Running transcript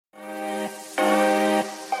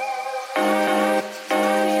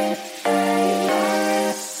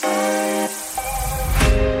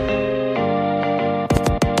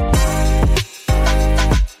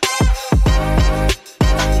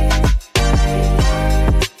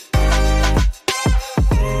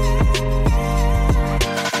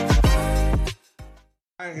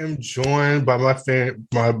am joined by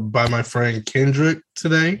my friend Kendrick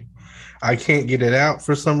today. I can't get it out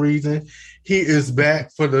for some reason. He is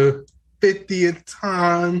back for the 50th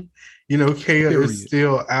time. You know, Kaya is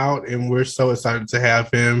still out, and we're so excited to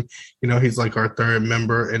have him. You know, he's like our third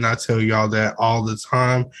member, and I tell y'all that all the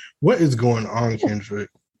time. What is going on, Kendrick?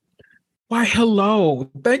 Why,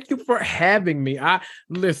 hello. Thank you for having me.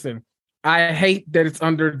 I hate that it's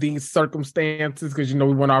under these circumstances because, you know,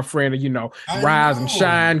 we want our friend to, rise and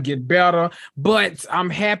shine, get better. But I'm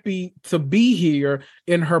happy to be here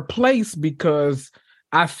in her place because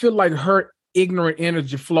I feel like her ignorant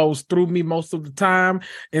energy flows through me most of the time.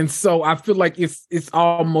 And so I feel like it's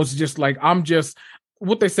almost just like I'm just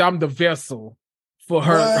what they say, I'm the vessel for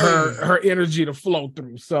her energy to flow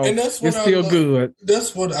through. So it's still good.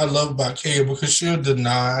 That's what I love about Kaya, because she'll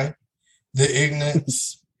deny the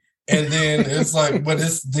ignorance. And then it's like, but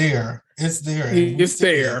it's there. It's there. It's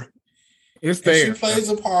there. It's there. She plays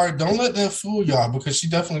a part. Don't let that fool y'all, because she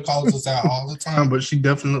definitely calls us out all the time. But she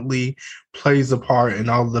definitely plays a part in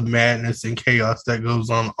all the madness and chaos that goes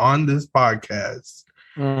on this podcast.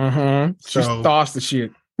 Mm-hmm. She starts the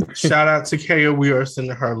shit. Shout out to Kaya. We are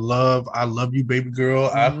sending her love. I love you, baby girl.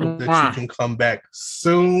 I hope that you can come back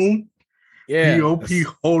soon. Yeah. POP,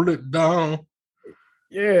 hold it down.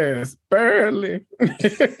 Yes, barely.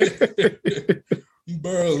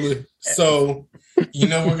 Barely. So, we're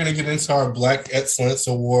going to get into our Black Excellence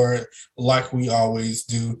Award like we always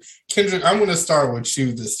do. Kendrick, I'm going to start with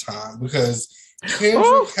you this time because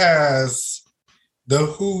Kendrick has the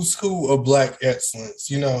who's who of Black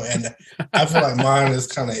excellence, and I feel like mine is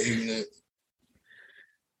kind of ignorant.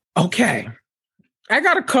 Okay. I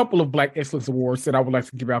got a couple of Black Excellence Awards that I would like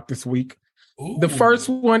to give out this week. Ooh. The first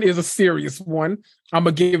one is a serious one. I'm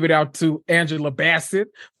going to give it out to Angela Bassett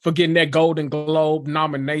for getting that Golden Globe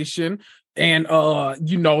nomination. And,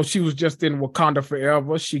 she was just in Wakanda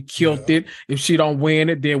Forever. She killed it. If she don't win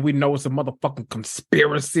it, then we know it's a motherfucking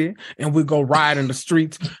conspiracy and we go riot in the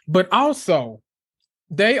streets. But also,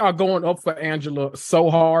 they are going up for Angela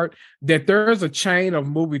so hard that there's a chain of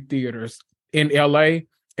movie theaters in LA,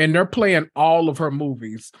 and they're playing all of her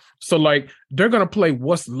movies. So, they're going to play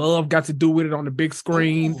What's Love Got to Do With It on the big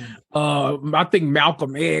screen. I think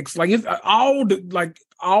Malcolm X. It's all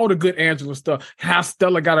the good Angela stuff. How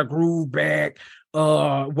Stella Got a Groove Back.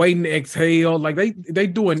 Waiting to Exhale. They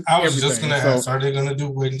doing I was everything. just going to ask, are they going to do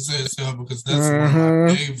Waiting to Exhale? Because that's one of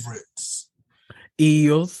my favorites.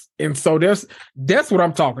 Eels. And so that's what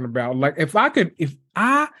I'm talking about. If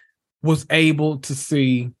I was able to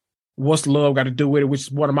see What's Love Got to Do With It, which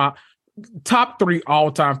is one of my top 3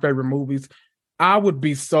 all-time favorite movies, I would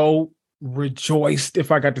be so rejoiced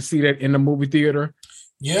if I got to see that in the movie theater.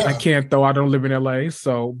 Yeah. I can't, though. I don't live in LA,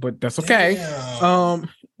 but that's okay.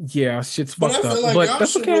 Yeah. Shit's fucked up. But I feel like but y'all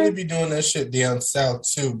that's should okay. really be doing that shit down south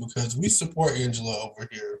too, because we support Angela over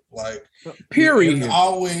here. Period. We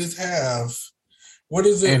always have. What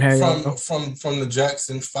is it from the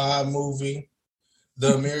Jackson 5 movie?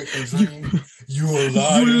 The American Dream. You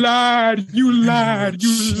lied. You lied.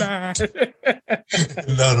 And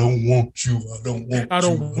I don't want you. I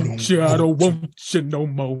don't want you no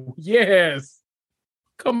more. Yes.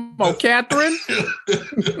 Come on, Catherine.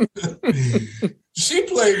 She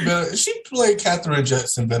played Catherine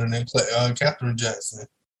Jackson better than Catherine Jackson.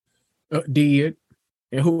 Did.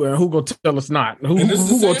 And who gonna tell us not? Who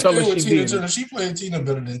gonna tell us she did? Turner. She played Tina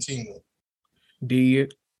better than Tina.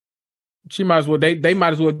 Did. She might as well. They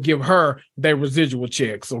might as well give her their residual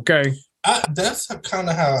checks. Okay. That's kind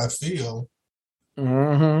of how I feel.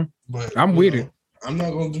 Mm-hmm. But I'm with it. I'm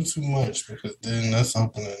not gonna do too much because then that's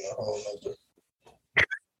opening a whole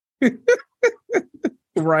nother.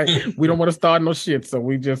 Right. We don't want to start no shit, so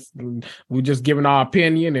we just giving our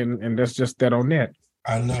opinion, and that's just that on that.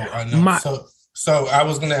 I know. So I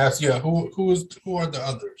was gonna ask you, who are the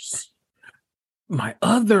others?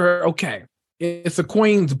 Okay. It's a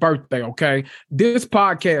queen's birthday, okay? This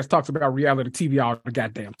podcast talks about reality TV all the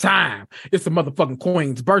goddamn time. It's a motherfucking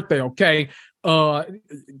queen's birthday, okay?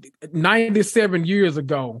 97 years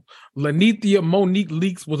ago, Lanithia Monique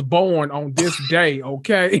Leakes was born on this day,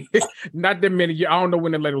 okay? Not that many years. I don't know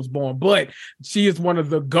when the lady was born, but she is one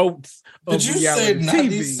of the goats of reality TV.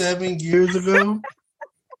 Did you say 97 years ago?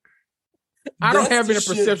 I don't have any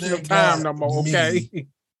perception of time no more, okay?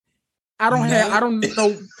 I don't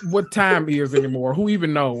know what time is anymore. Who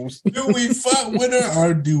even knows? Do we fuck with her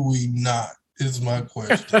or do we not? Is my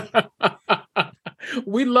question.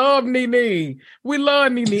 We love Nene.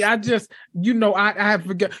 I just, I have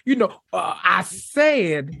forgot. I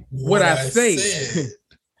said what I said.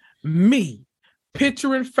 Me,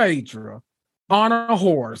 picturing Phaedra on a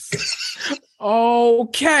horse.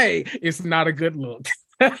 Okay, it's not a good look.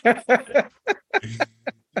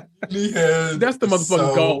 That's the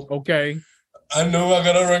motherfucking goal, okay? I know I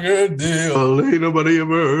got a record deal. Ain't nobody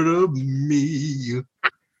ever heard of me.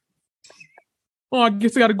 Oh, I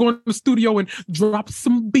guess I got to go in the studio and drop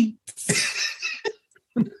some beats.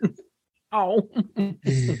 Oh.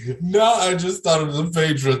 No, I just thought of the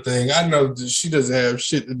Phaedra thing. I know that she doesn't have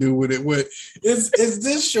shit to do with it. Is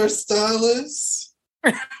this your stylist?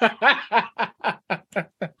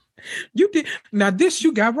 You did. Now this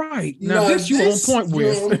you got right. Now this you on point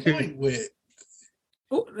with.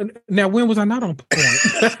 Now when was I not on point?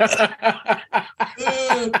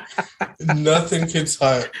 Nothing can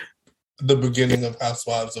top the beginning of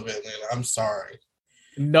Housewives of Atlanta. I'm sorry.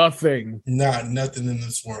 Nothing. Nothing in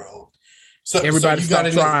this world. So everybody stop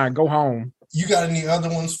trying. Go home. You got any other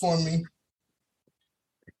ones for me?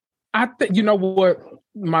 I think you know what.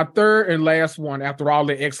 My third and last one, after all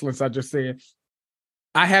the excellence I just said,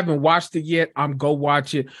 I haven't watched it yet. I'm go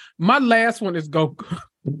watch it. My last one is go.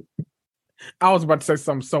 I was about to say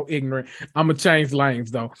something so ignorant. I'm gonna change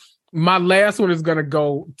lanes though. My last one is gonna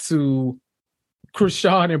go to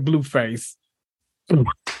Krishan and Blueface.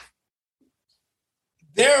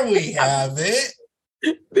 There we have it.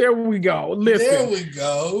 There we go. Listen. There we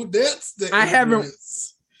go. That's the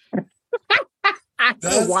ignorance.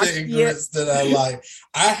 That's the ignorance that I like.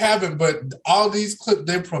 I haven't, but all these clips,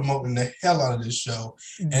 they're promoting the hell out of this show.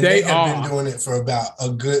 And they have been doing it for about a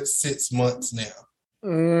good 6 months now.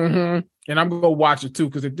 Mm-hmm. And I'm going to watch it too,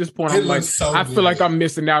 because at this point, I'm like, I feel like I'm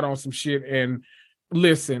missing out on some shit. And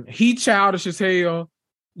listen, he childish as hell.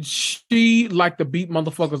 She like to beat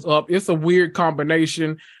motherfuckers up. It's a weird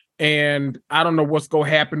combination. And I don't know what's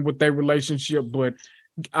going to happen with their relationship, but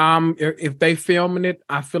if they filming it,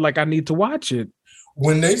 I feel like I need to watch it.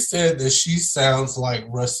 When they said that she sounds like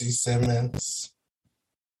Rusty Simmons,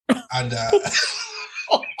 I died.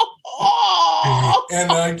 And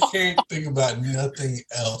I can't think about nothing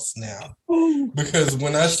else now. Because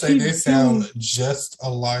when I say they sound just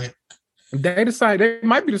alike. They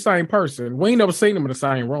might be the same person. We ain't never seen them in the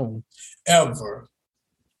same room. Ever.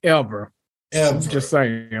 I'm just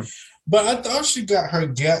saying. But I thought she got her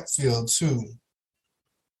gap filled too.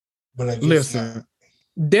 But I guess not.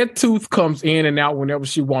 That tooth comes in and out whenever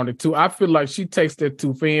she wanted to. I feel like she takes that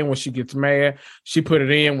tooth in when she gets mad. She put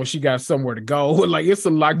it in when she got somewhere to go. Like it's a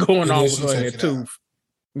lot going on with her and that tooth.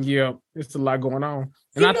 Yeah, it's a lot going on.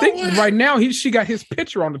 And I think right now she got his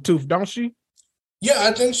picture on the tooth, don't she? Yeah,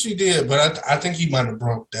 I think she did, but I think he might have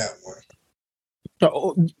broke that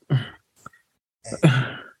one.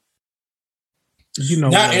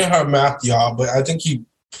 Not in her mouth, y'all, but I think he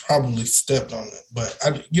probably stepped on it. But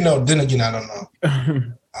then again, I don't know. I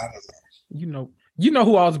don't know. You know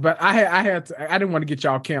who I was about. I didn't want to get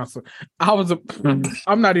y'all canceled.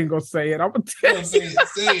 I'm not even gonna say it. I'm gonna tell you.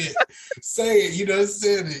 Say it. You done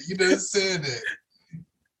said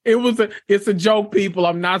it. It's a joke, people.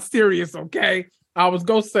 I'm not serious, okay? I was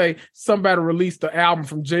gonna say somebody released the album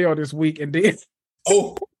from jail this week, and then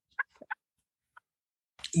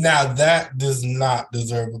now that does not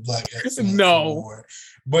deserve a Black Excellence Award.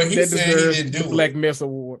 But he said he didn't do the Black Mess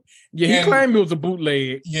Award. Yeah, he claimed it was a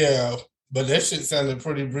bootleg. Yeah, but that shit sounded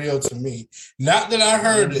pretty real to me. Not that I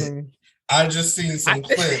heard it. I just seen some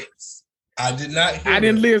clips. I did not hear I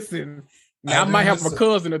didn't listen. Now I might have a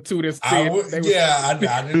cousin or two that said I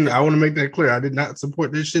didn't. I want to make that clear. I did not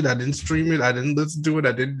support this shit. I didn't stream it. I didn't listen to it.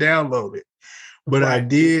 I didn't download it. But I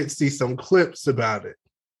did see some clips about it.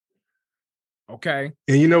 Okay.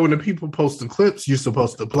 And when the people post the clips, you're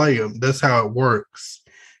supposed to play them. That's how it works.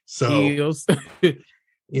 So, I'm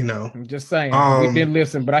just saying. We didn't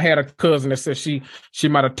listen, but I had a cousin that said she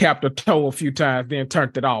might have tapped her toe a few times, then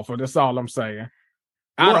turned it off. That's all I'm saying.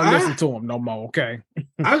 I don't listen to him no more, okay?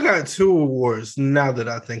 I got 2 awards now that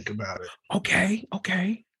I think about it.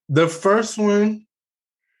 Okay. The first one,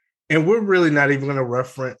 and we're really not even going to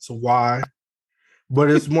reference why,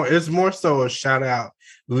 but it's more so a shout out.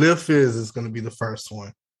 Lil Fizz is going to be the first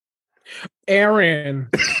one. Aaron.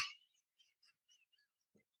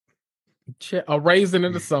 A raisin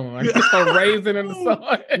in the sun. A raisin in the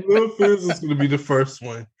sun. Lil Fizz is going to be the first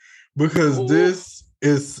one because this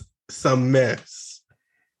is some mess.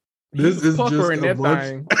 This is just a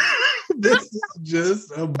bunch. This is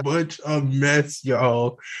just a bunch of mess,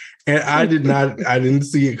 y'all. And I didn't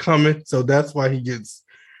see it coming, so that's why he gets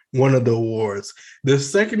one of the awards. The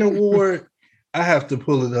second award, I have to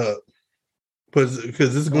pull it up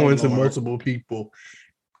because it's going to multiple people.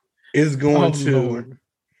 It's going to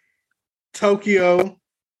Tokyo,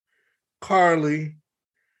 Carly,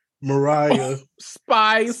 Mariah,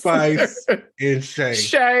 Spice, and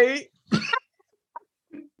Shay.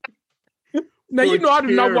 Now you know I do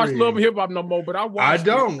not watch Carrie. Love and Hip Hop no more, but I watched. I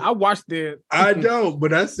don't. I watched it. I don't,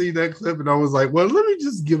 but I see that clip and I was like, well, let me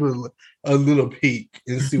just give it a little peek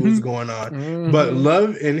and see what's going on. Mm-hmm. But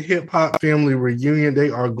Love and Hip Hop Family Reunion, they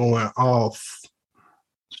are going off.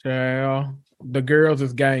 Child, the girls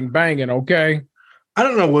is gang banging. Okay. I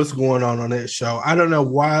don't know what's going on that show. I don't know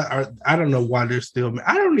why. I don't know why they're still.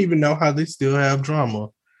 I don't even know how they still have drama.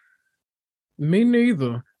 Me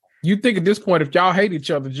neither. You think at this point, if y'all hate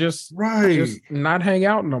each other, just not hang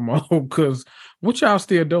out no more? Because what y'all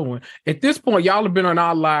still doing? At this point, y'all have been on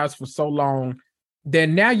our lives for so long that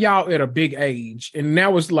now y'all at a big age, and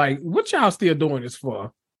now it's like, what y'all still doing this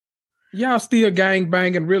for? Y'all still gang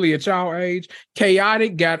banging really at y'all age?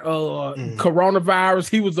 Chaotic got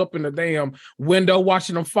coronavirus. He was up in the damn window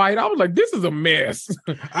watching them fight. I was like, this is a mess.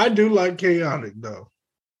 I do like Chaotic though.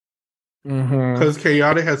 Because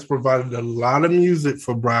Chaotic has provided a lot of music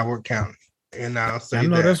for Broward County. And I'll say I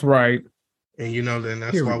know that's right. And then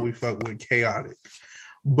that's why we fuck with Chaotic.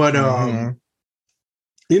 But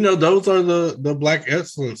those are the Black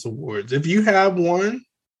Excellence Awards. If you have one,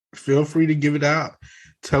 feel free to give it out.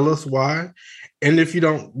 Tell us why. And if you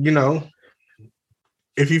don't,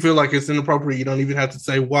 if you feel like it's inappropriate, you don't even have to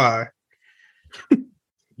say why.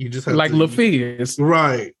 You just have like LaFiz.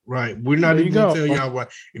 Right. We're not even going to tell y'all why.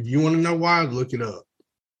 If you want to know why, look it up.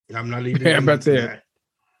 I'm not even going to do that.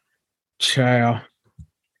 Child.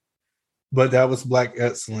 But that was Black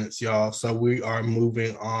Excellence, y'all. So we are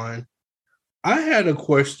moving on. I had a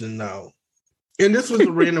question, though. And this was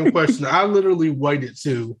a random question. I literally waited,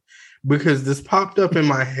 too, because this popped up in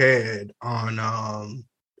my head on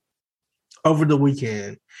over the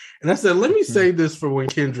weekend. And I said, let me save this for when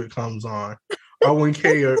Kendrick comes on. Or when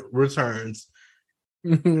Kaya returns.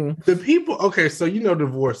 The people, okay, so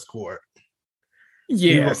divorce court.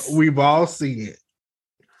 Yes. We've all seen it.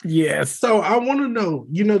 Yes. So I want to know,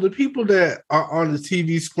 the people that are on the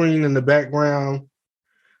TV screen in the background,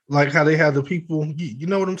 like how they have the people, you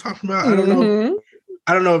know what I'm talking about? I don't know.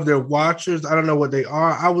 I don't know if they're watchers. I don't know what they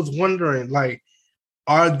are. I was wondering, like,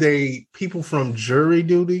 are they people from jury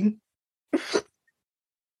duty?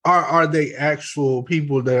 Are they actual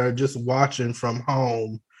people that are just watching from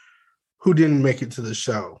home who didn't make it to the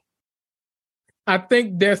show? I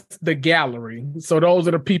think that's the gallery. So those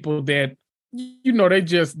are the people that,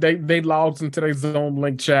 they logged into their Zoom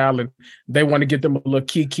link, child, and they want to get them a little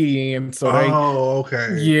kiki in. So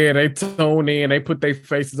they tune in, they put their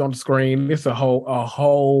faces on the screen. It's a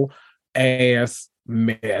whole ass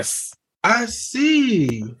mess. I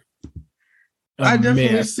see. I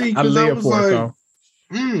definitely see, because I was like,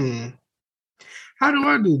 how do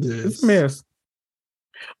I do this? It's a mess.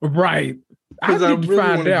 Right. Because I really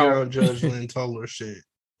want to get on Judge Lynn Toller shit.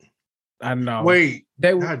 I know. Wait,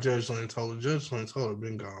 not Judge Lynn Toller. Judge Lynn Toller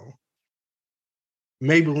been gone.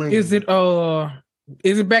 Maybelline. Is it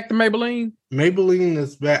back to Maybelline? Maybelline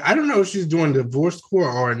is back. I don't know if she's doing Divorce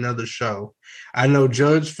Court or another show. I know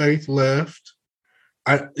Judge Faith left.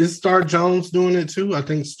 Is Star Jones doing it too? I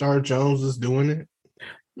think Star Jones is doing it.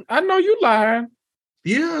 I know you lying.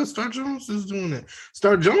 Yeah, Star Jones is doing it.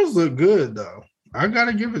 Star Jones look good though. I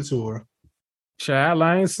gotta give it to her. Child,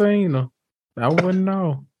 I ain't seen her. I wouldn't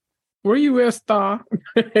know. Where you at, Star?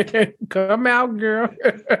 Come out, girl.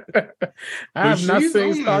 I have not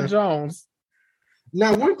seen Star Jones.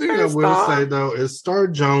 Now, one thing I will say though is Star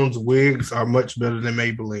Jones wigs are much better than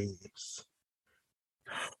Maybelline's.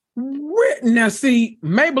 Now, see,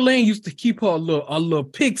 Maybelline used to keep her a little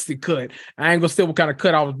pixie cut. I ain't gonna say what kind of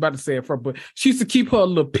cut I was about to say it from, but she used to keep her a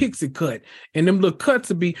little pixie cut, and them little cuts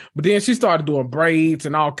would be. But then she started doing braids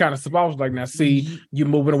and all kind of stuff. I was like, now, see, you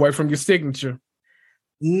moving away from your signature.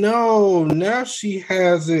 No, now she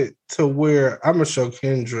has it to where I'm gonna show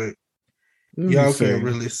Kendrick. Y'all can't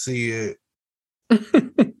really see it.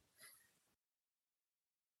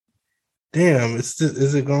 Damn,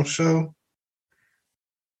 is it gonna show?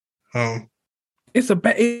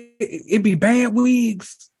 It be bad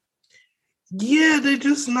wigs. Yeah, they're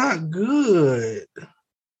just not good.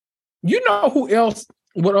 You know who else?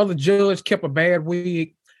 What other judge kept a bad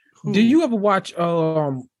wig? Who? Do you ever watch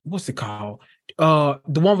what's it called? The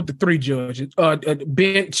one with the three judges.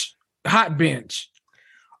 Hot bench.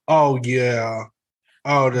 Oh yeah.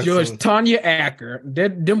 Oh, that's Judge Tanya Acker.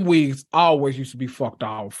 Them wigs always used to be fucked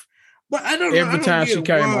off. But I don't every time she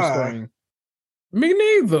came on screen. Me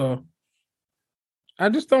neither. I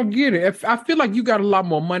just don't get it. I feel like you got a lot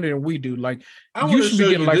more money than we do. Like you should be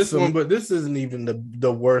getting like this one, but this isn't even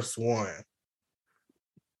the worst one.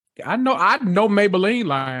 I know Maybelline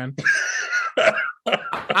lying.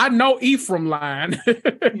 I know Ephraim lying.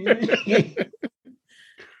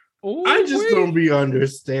 I just don't be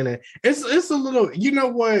understanding. It's a little. You know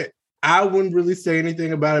what? I wouldn't really say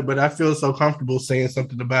anything about it, but I feel so comfortable saying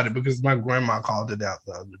something about it because my grandma called it out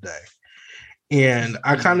the other day. And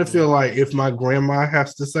I kind of feel like if my grandma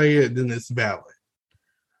has to say it, then it's valid.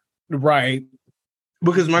 Right.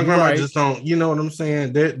 Because my grandma just don't, you know what I'm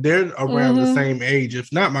saying? They're around the same age.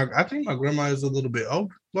 If not, I think my grandma is a little bit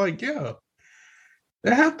old. Like, yeah,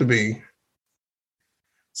 they have to be.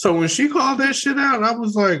 So when she called that shit out, I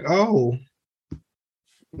was like, oh,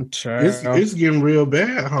 it's getting real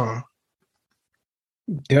bad, huh?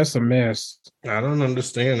 That's a mess. I don't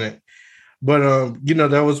understand it. But you know,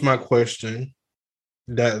 that was my question.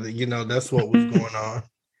 That, you know, that's what was going on.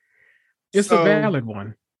 It's a valid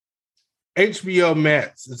one. HBO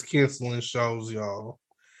Max is canceling shows, y'all.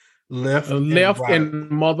 Left and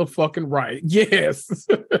motherfucking right. Yes.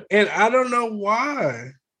 And I don't know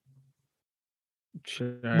why.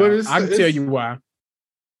 But I can tell you why.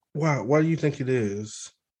 Why do you think it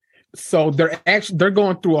is? So they're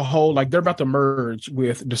going through a whole, like, they're about to merge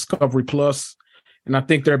with Discovery Plus, and I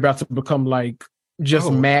think they're about to become like just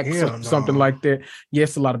Max or something like that.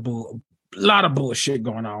 Yes, a lot of bullshit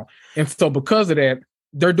going on. And so because of that,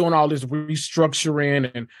 they're doing all this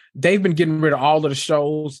restructuring, and they've been getting rid of all of the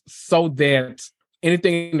shows so that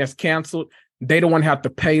anything that's canceled, they don't want to have to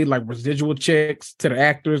pay like residual checks to the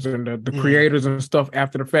actors and the creators and stuff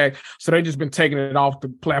after the fact. So they've just been taking it off the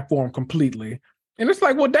platform completely. And it's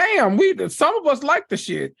like, well, damn, some of us like the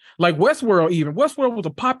shit. Like Westworld even. Westworld was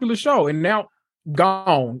a popular show, and now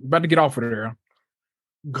gone. About to get off of there.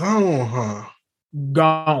 Gone, huh?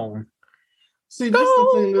 Gone. See, that's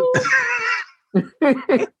the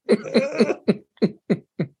thing.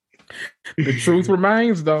 The truth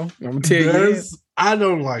remains, though. I'm gonna tell you. I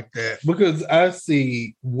don't like that because I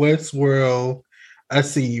see Westworld, I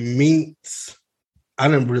see Minx. I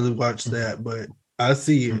didn't really watch that, but I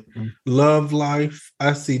see it. Love Life.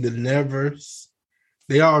 I see The Nevers.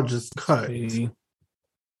 They all just cut.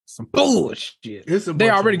 Some bullshit. They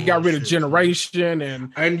already got rid of Generation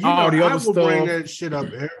and you all the other stuff. I will bring that shit up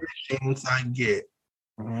every chance I get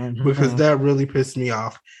because that really pissed me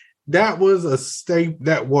off. That was a staple.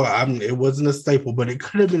 It wasn't a staple, but it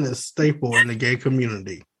could have been a staple in the gay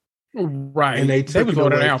community, right? And they took it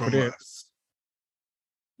away from us.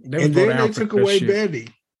 And then they took away Betty.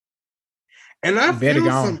 And I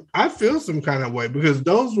feel some kind of way because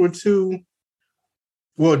those were two.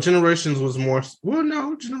 Well, Generations was more. Well,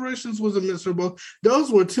 no, Generations was a miserable.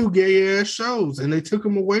 Those were two gay ass shows, and they took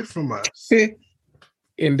them away from us.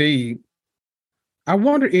 Indeed. I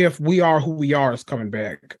wonder if We Are Who We Are is coming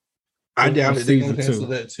back. I doubt it. They're gonna cancel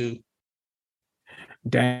that too.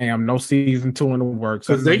 Damn, no season 2 in the works.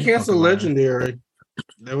 Because they canceled Legendary.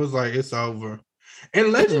 It was like it's over.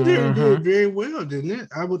 And Legendary did very well, didn't it?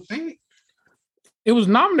 I would think. It was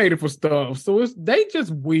nominated for stuff, so they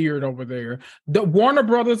just weird over there. The Warner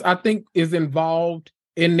Brothers, I think, is involved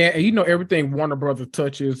in that. You know, everything Warner Brothers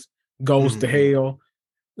touches goes to hell.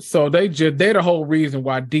 So they're the whole reason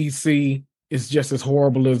why DC is just as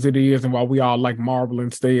horrible as it is, and why we all like Marvel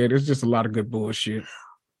instead. It's just a lot of good bullshit.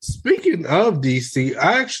 Speaking of DC,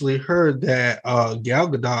 I actually heard that Gal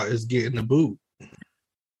Gadot is getting the boot.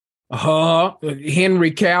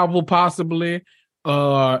 Henry Cavill possibly.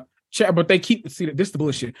 But they keep this is the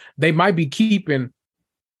bullshit. They might be keeping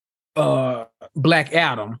Black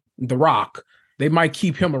Adam, The Rock. They might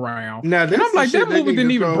keep him around. Now, and I'm like, that movie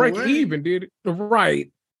didn't even break even, did it? Right.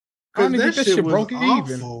 I didn't think that shit broke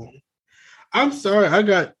even. I'm sorry, I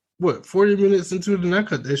got 40 minutes into it and I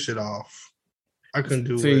cut that shit off. I couldn't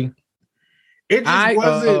do it. It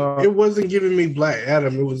just it wasn't giving me Black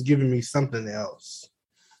Adam, it was giving me something else.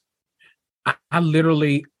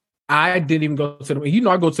 I didn't even go to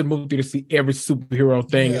I go to the movie to see every superhero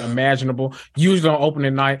thing imaginable, usually on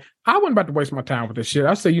opening night. I wasn't about to waste my time with this shit.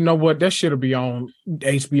 I said, you know what? That shit will be on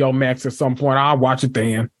HBO Max at some point. I'll watch it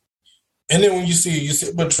then. And then when you see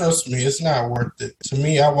it, but trust me, it's not worth it. To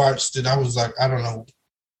me, I watched it. I was like, I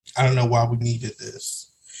don't know why we needed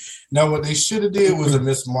this. Now, what they should have did was a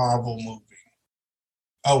Miss Marvel movie.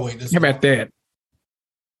 Oh, wait. How about that?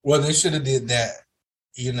 Well, they should have did that,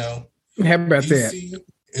 you know. How about that?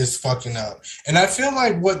 Is fucking up. And I feel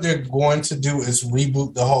like what they're going to do is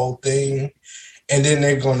reboot the whole thing, and then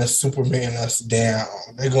they're going to Superman us down.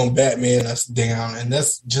 They're going to Batman us down, and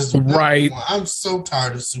that's just right. I'm so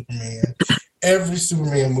tired of Superman. Every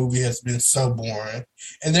Superman movie has been so boring,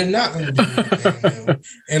 and they're not going to do anything new.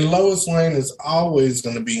 And Lois Lane is always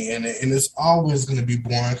going to be in it, and it's always going to be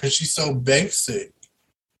boring because she's so basic.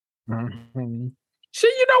 Mm-hmm.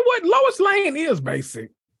 You know what? Lois Lane is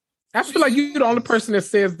basic. I feel like you're the only person that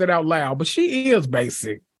says that out loud, but she is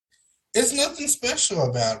basic. It's nothing special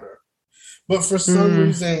about her. But for some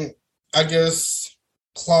reason, I guess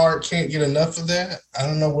Clark can't get enough of that. I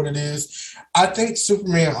don't know what it is. I think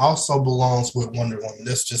Superman also belongs with Wonder Woman.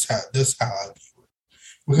 That's how I view it.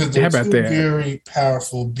 Because How they're about two that? very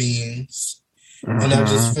powerful beings. And I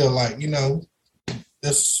Uh-huh. just feel like,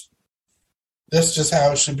 that's that's just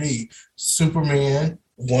how it should be. Superman,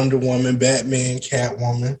 Wonder Woman, Batman,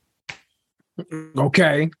 Catwoman.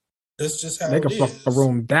 Okay. That's just They how it can fuck a is.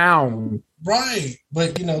 room down. Right.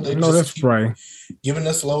 But they I know just that's keep right. giving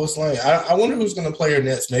us Lois Lane. I wonder who's gonna play her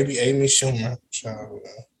next. Maybe Amy Schumer. Child,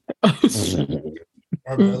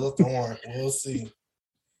 or Bella Thorne. We'll see.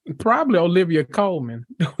 Probably Olivia Colman.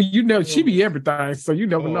 You know, she Oh, be everything, so you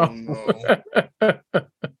never oh know. no.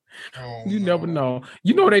 Oh You never no. know.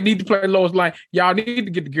 You know they need to play Lois Lane. Y'all need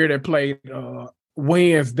to get the girl that played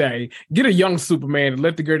Wednesday. Get a young Superman and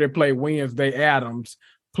let the girl that played Wednesday Adams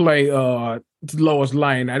play Lois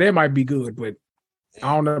Lane. Now that might be good, but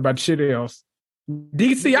I don't know about shit else. You DC,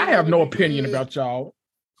 I think have that'll no be opinion good? about y'all.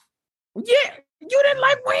 Yeah, you didn't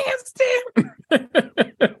like Wednesday.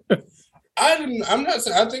 I didn't. I'm not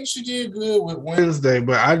saying. I think she did good with Wednesday,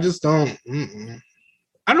 but I just don't.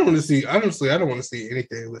 I don't want to see. Honestly, I don't want to see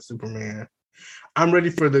anything with Superman. I'm ready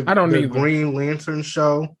for I the don't the either. Green Lantern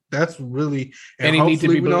show. That's really, and And he need to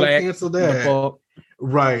hopefully be we don't black. cancel The that. fuck.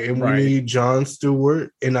 Right, and we Right. need Jon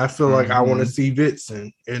Stewart, and I feel like I want to Mm-hmm. see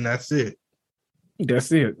Vixen, and that's it.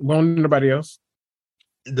 That's it. Won't nobody else.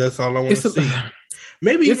 That's all I want to It's see. a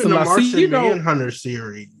Maybe it's a even the lot. See, you Martian know, Manhunter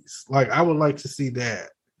series. Like I would like to see that.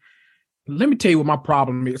 let me tell you what my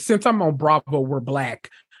problem is. Since I'm on Bravo, we're black.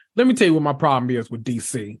 Let me tell you what my problem is with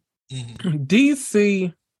DC. Mm-hmm.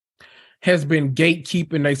 DC has been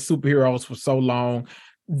gatekeeping their superheroes for so long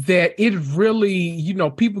that it really,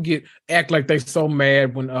 people act like they so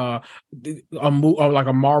mad when or like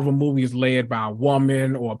a Marvel movie is led by a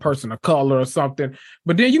woman or a person of color or something.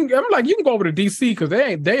 But then you can go over to DC because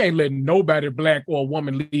they ain't letting nobody black or a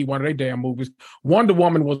woman lead one of their damn movies. Wonder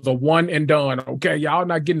Woman was a one and done. Okay, y'all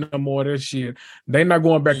not getting no more of this shit. They not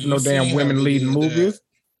going back to You no damn see how women they leading did that? movies.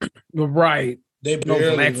 Right. They No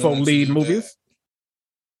barely black went folk into lead that. movies.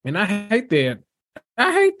 And I hate that.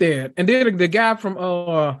 I hate that. And then the guy from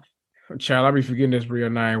child, I be forgetting his real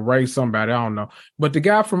name, Ray somebody, I don't know. But the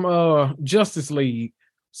guy from Justice League,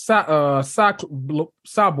 Cyborg,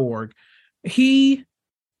 he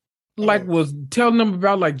like Oh, was telling them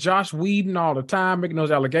about like Josh Whedon all the time, making those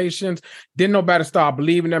allegations. Didn't nobody start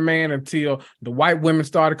believing that man until the white women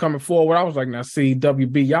started coming forward. I was like, now see,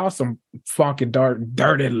 WB, y'all some funky,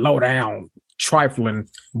 dirty, low down, trifling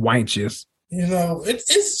wenches.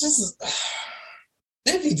 it's just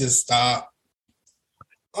they need to stop.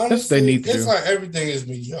 That's what they Honestly, need to it's do. like everything is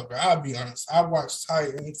mediocre. I'll be honest. I watch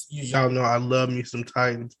Titans. Y'all know I love me some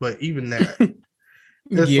Titans, but even that,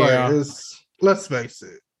 it's like Yeah. it's. Let's face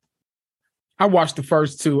it. I watched the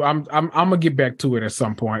first two. I'm gonna get back to it at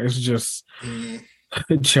some point. It's just Mm,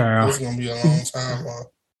 child. it's gonna be a long time.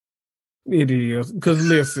 It is. Cause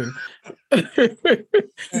listen, let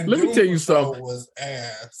And me Doom tell you Patrol something. was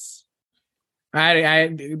ass.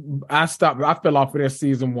 I stopped. I fell off of that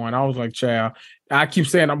season one. I was like, child. I keep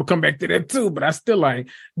saying I'm gonna come back to that too, but I still like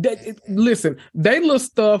that. Listen, they little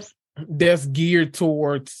stuff that's geared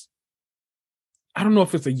towards. I don't know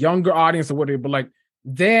if it's a younger audience or whatever, but like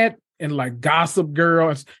that and like Gossip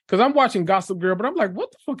Girl, because I'm watching Gossip Girl, but I'm like,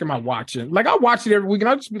 what the fuck am I watching? Like I watch it every week, and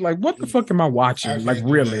I just be like, what the fuck am I I watching? Like can't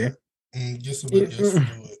do really? that. Get somebody else to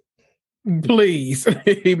do it. Please,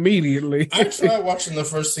 immediately. I tried watching the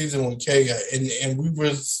first season with Kaya, and we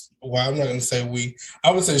was well. I'm not going to say we.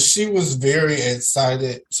 I would say she was very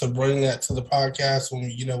excited to bring that to the podcast when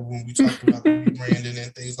we talked about the rebranding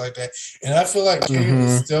and things like that. And I feel like Kaya is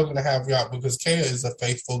Mm-hmm. still going to have y'all because Kaya is a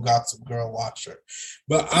faithful Gossip Girl watcher,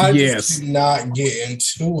 but I just Yes, cannot get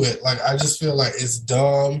into it. Like I just feel like it's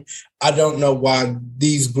dumb. I don't know why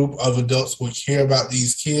these group of adults would care about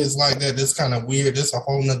these kids like that. That's kind of weird. That's a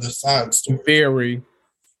whole nother side story. very.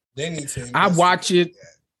 They need to I watch investigate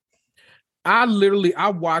it. I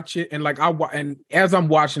watch it, and like and as I'm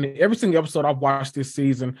watching it, every single episode I've watched this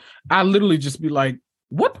season, I literally just be like,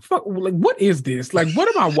 what the fuck? Like, what is this? Like, what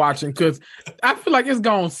am I watching? Because I feel like it's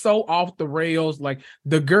gone so off the rails. Like,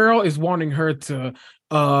 the girl is wanting her to,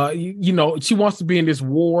 she wants to be in this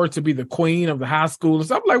war to be the queen of the high school. And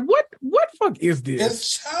so I'm like, what fuck is this?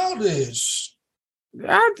 It's childish.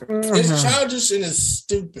 It's Mhm. childish and it's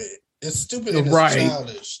stupid. It's stupid and it's Right.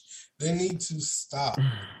 childish. They need to stop.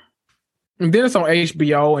 And then it's on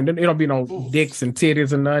HBO, and then it'll be no Oof. dicks and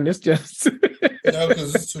titties and nothing. It's just No,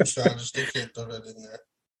 because it's too childish. They can't throw that in there.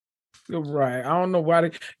 right. I don't know why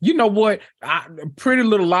they. You know what? Pretty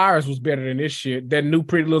Little Liars was better than this shit. That new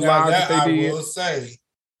Pretty Little Now Liars that that they I did. will say,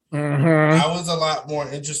 Mm-hmm. I was a lot more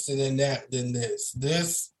interested in that than this.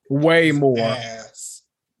 This Way is more. ass.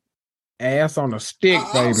 Ass on a stick,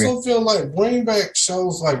 I baby. also feel like bring back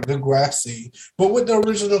shows like Degrassi, but with the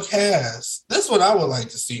original cast. That's what I would like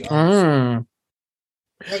to see, honestly. Mm.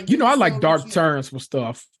 Like, You give know, I us the like dark original. turns for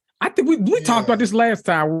stuff. I think we talked about this last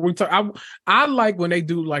time. When we talk, I like when they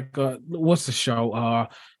do like what's the show?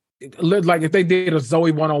 Like if they did a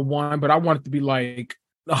Zoe 101, but I want it to be like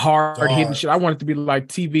hard hitting Dark. shit. I want it to be like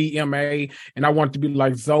TVMA, and I want it to be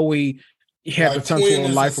like Zoe had to Like turn to Twin a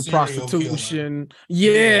is a life of serial killer. prostitution.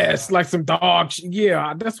 Yeah. Yes, like some dog shit.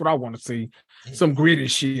 Yeah, that's what I want to see. Some Mhm. gritty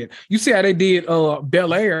shit. You see how they did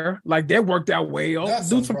Bel Air? Like that worked out well. That's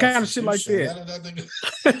Do some some kind of shit like prostitution. that. Now that I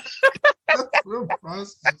think that's real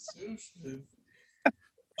prostitution. I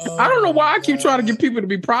Oh don't know my why I keep trying to god. get people to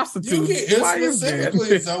be You prostitutes. get it's Why is specifically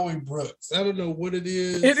that? Zoe Brooks. I don't know what it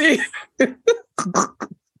is. It is. I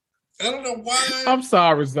don't know why. I'm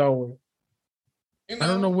sorry, Zoe. You I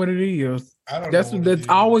don't know know, what it is. I don't know That's what it that's is.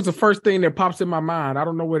 always the first thing that pops in my mind. I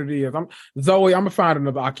don't know what it is. I'm Zoe. I'm gonna find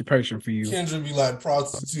another occupation for you. Kendra be like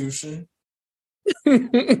prostitution.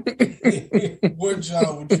 that's What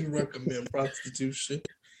job would you recommend? Prostitution.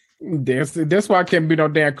 that's why I can't be no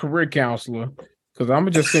damn career counselor, because I'm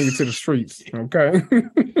gonna just send you to the streets. Okay.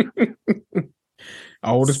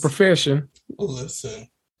 Oldest profession. Listen.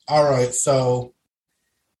 All right, so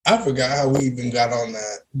I forgot how we even got on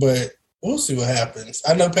that, but we'll see what happens.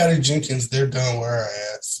 I know Patty Jenkins, they're done with her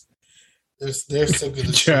ass. They're sick of the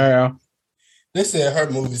shit. Child. They said her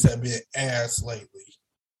movies have been ass lately.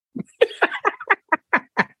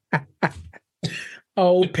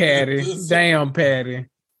 Oh, Patty. Damn, Patty.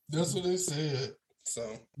 That's what they said. So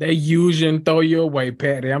They use you and throw you away,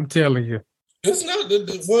 Patty. I'm telling you. it's not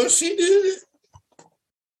well, she did it,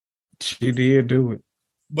 She did do it.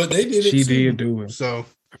 but they did it She too. did do it. So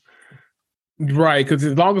Right, because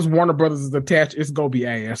as long as Warner Brothers is attached, it's gonna be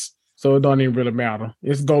ass. So it don't even really matter.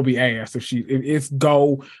 It's gonna be ass it's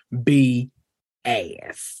go be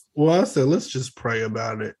ass. well, I said let's just pray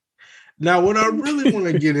about it. Now, what I really want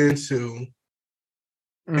to get into,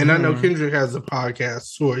 and I know Kendrick has a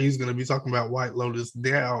podcast tour. He's going to be talking about White Lotus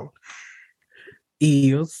down.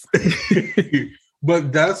 Eels.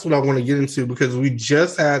 But that's what I want to get into because we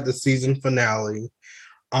just had the season finale.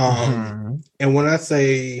 And when I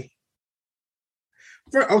say,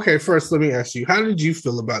 first, let me ask you, how did you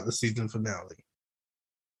feel about the season finale?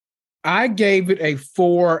 I gave it a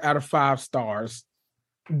 4 out of 5 stars.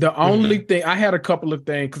 The only thing, I had a couple of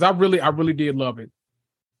things because I really did love it.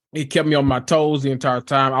 It kept me on my toes the entire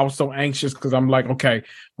time. I was so anxious because I'm like, okay,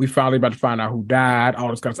 we finally about to find out who died, all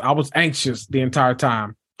this kind of stuff. I was anxious the entire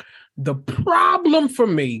time. The problem for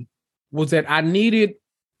me was that I needed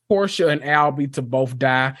Portia and Albie to both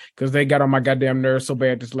die because they got on my goddamn nerves so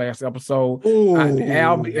bad this last episode.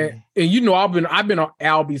 Albie, and you know, I've been on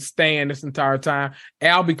Albie's stand this entire time.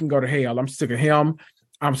 Albie can go to hell. I'm sick of him.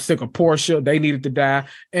 I'm sick of Portia. They needed to die.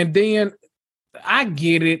 And then I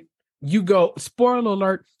get it. You go, spoiler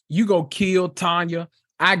alert, you go kill Tanya.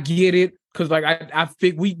 I get it. Because like I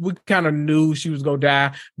think we kind of knew she was gonna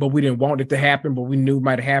die, but we didn't want it to happen, but we knew it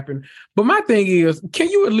might happen. But my thing is, can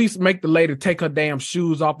you at least make the lady take her damn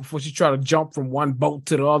shoes off before she try to jump from one boat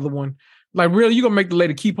to the other one? Like, really, you gonna make the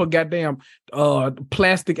lady keep her goddamn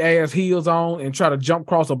plastic ass heels on and try to jump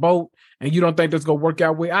across a boat? And you don't think that's gonna work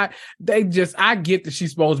out with? I get that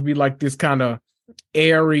she's supposed to be like this kind of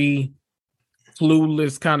airy,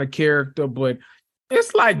 clueless kind of character, but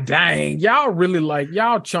it's like, dang,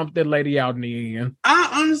 y'all chumped that lady out in the end. I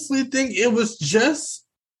honestly think it was just,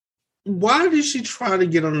 why did she try to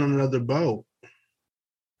get on another boat?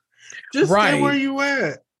 Just stay where you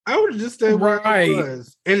at. I would have just stayed where I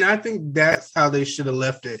was. And I think that's how they should have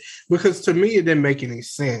left it. Because to me, it didn't make any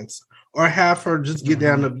sense. Or have her just get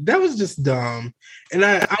down to, that was just dumb. And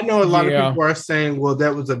I know a lot of people are saying, well,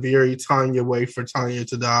 that was a very Tanya way for Tanya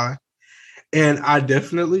to die. And I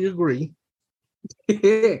definitely agree.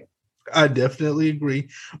 I definitely agree.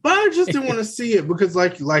 But I just didn't want to see it because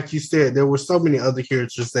like you said, there were so many other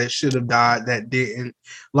characters that should have died that didn't,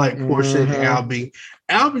 like Portia and Albie.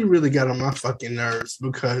 Albie really got on my fucking nerves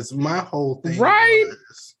because my whole thing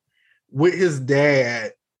was with his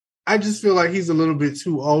dad. I just feel like he's a little bit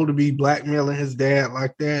too old to be blackmailing his dad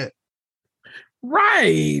like that.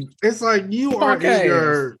 Right. It's like you are in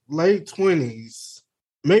your late 20s,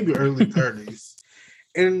 maybe early 30s.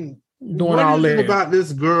 And doing all what is that it about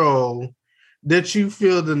this girl that you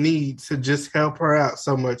feel the need to just help her out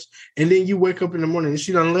so much? And then you wake up in the morning and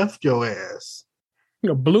she done left your ass.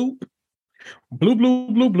 Bloop. Bloop,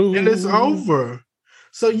 bloop, bloop, bloop. And it's over.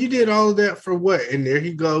 So you did all of that for what? And there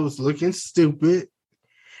he goes looking stupid.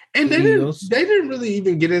 And they didn't really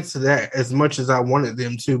even get into that as much as I wanted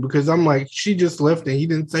them to, because I'm like, she just left and he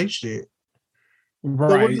didn't say shit. Right.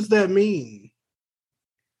 So what does that mean?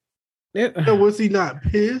 Was he not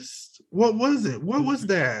pissed? What was it? What was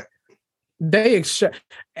that? They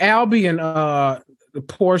Albie and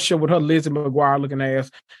Portia with her Lizzie McGuire looking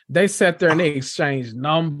ass, they sat there and they exchanged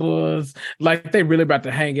numbers like they really about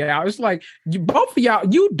to hang out. It's like both of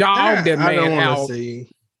y'all, you dogged that man I don't out.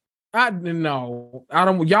 See. I know. I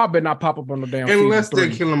don't. Y'all better not pop up on the damn. Unless they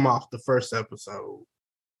kill him off the first episode.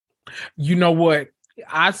 You know what?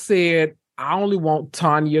 I said I only want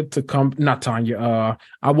Tanya to come. Not Tanya.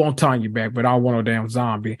 I want Tanya back, but I don't want no damn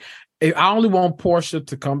zombie. I only want Portia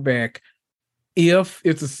to come back if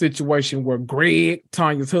it's a situation where Greg,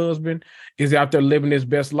 Tanya's husband, is out there living his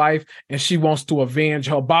best life and she wants to avenge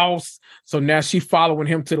her boss. So now she's following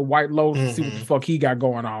him to the White Lotus to see what the fuck he got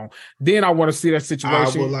going on. Then I want to see that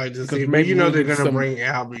situation. I would like to see, maybe they're going to bring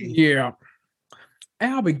Albie. Yeah.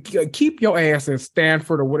 Albie, keep your ass in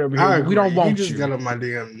Stanford or whatever. We don't want you. He just got on my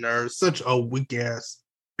damn nerves. Such a weak ass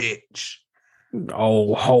bitch.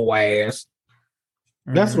 Oh, whole ass.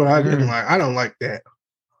 That's what I didn't like. I don't like that.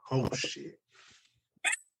 Oh, shit.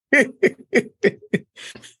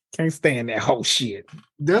 Can't stand that whole shit.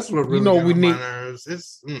 That's what really got on my nerves.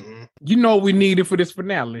 It's You know what we needed for this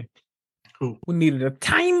finale? Who? We needed a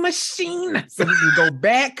time machine so we can go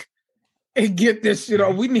back and get this shit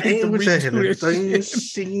on. We needed to redo this time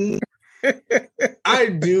machine. I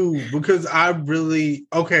do, because I really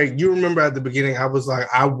you remember at the beginning I was like,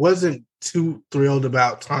 I wasn't too thrilled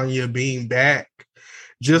about Tanya being back,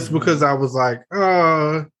 just because I was like,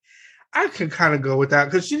 I could kind of go with that,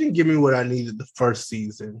 because she didn't give me what I needed the first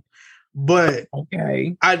season. But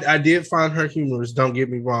I did find her humorous, don't get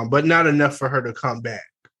me wrong, but not enough for her to come back.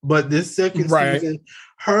 But this second season,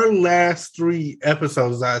 her last 3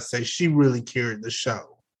 episodes, I'd say she really carried the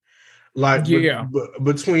show. Like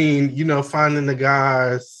between, finding the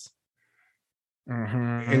guys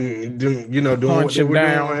and doing what they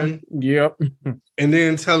were doing. Yep. And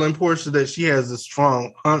then telling Portia that she has a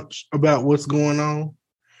strong hunch about what's going on.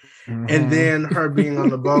 And then her being on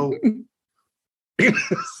the boat.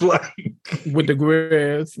 It's like with the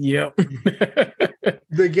grass. Yep.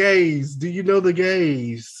 The gays. Do you know the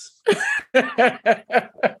gays?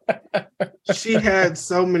 She had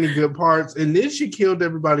so many good parts, and then she killed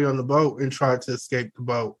everybody on the boat and tried to escape the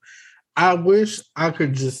boat. I wish I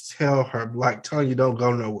could just tell her, like, Tanya, don't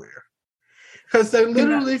go nowhere, because they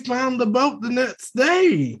literally found the boat the next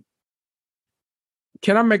day.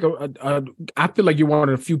 Can I make I feel like you're one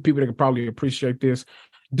of the few people that could probably appreciate this.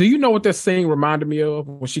 Do you know what that scene reminded me of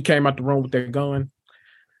when she came out the room with that gun?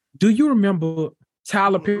 Do you remember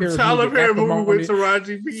Tyler Perry movie with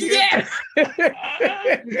Taraji P? Yeah.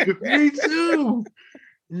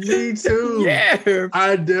 Me too. Yeah.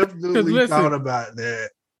 I definitely thought about that.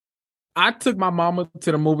 I took my mama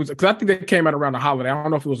to the movies because I think they came out around the holiday. I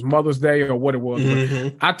don't know if it was Mother's Day or what it was.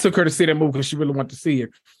 But I took her to see that movie because she really wanted to see it.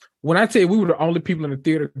 When I tell you, we were the only people in the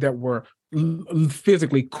theater that were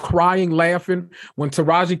physically crying, laughing. When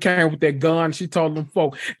Taraji came with that gun, she told them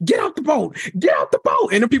folk, get out the boat.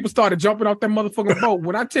 And then people started jumping off that motherfucking boat.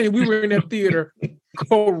 When I tell you, we were in that theater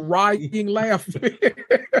crying, laughing.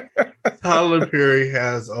 Tyler Perry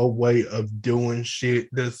has a way of doing shit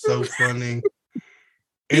that's so funny.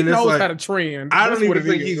 He knows how to trend. I don't even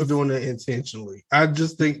think he's doing it intentionally. I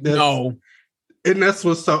just think that's... And that's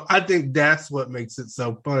I think that's what makes it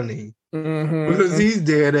so funny. Because he's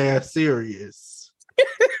dead ass serious.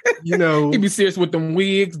 He be serious with them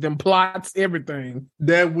wigs, them plots, everything.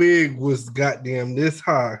 That wig was goddamn this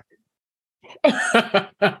high.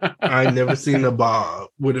 I ain't never seen a bob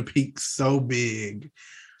with a peak so big.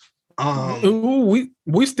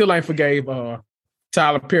 We still ain't forgave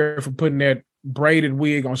Tyler Perry for putting that braided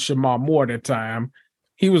wig on Shamar Moore that time.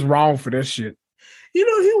 He was wrong for that shit. He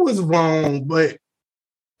was wrong, but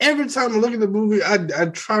every time I look at the movie, I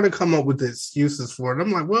try to come up with excuses for it. I'm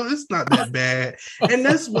like, well, it's not that bad. And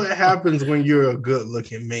that's what happens when you're a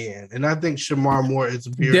good-looking man. And I think Shamar Moore is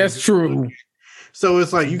very That's true. Looking. So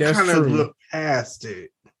it's like you kind of look past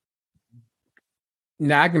it.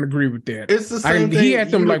 Nah, I can agree with that. It's the same thing. He had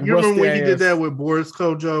them you remember when he did that with Boris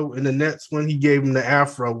Kojo in the Nets when he gave him the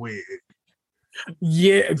Afro wig?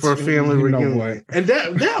 Yeah. For a family reunion. And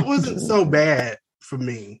that wasn't so bad for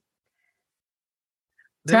me.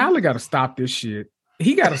 Tyler got to stop this shit.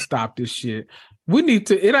 He got to stop this shit. We need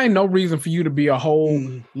to. It ain't no reason for you to be a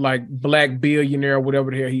whole like black billionaire,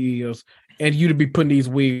 whatever the hell he is, and you to be putting these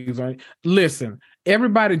wigs on. Listen,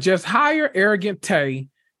 everybody, just hire Arrogant Tay.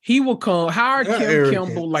 He will come. Hire Kim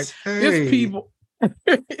Kimball. Like it's people.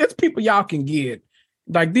 It's people y'all can get.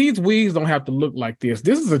 Like these wigs don't have to look like this.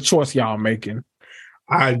 This is a choice y'all making.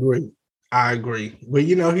 I agree. But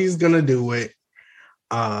he's gonna do it.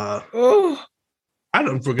 I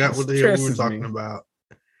don't forget what the hell we were talking about.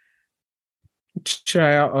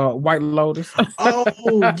 Child, White Lotus. Oh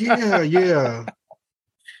yeah.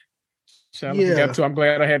 Child, I forgot to. I'm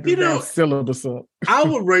glad I had this damn syllabus up. I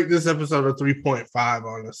would rate this episode a 3.5,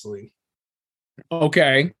 honestly.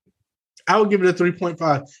 Okay. I would give it a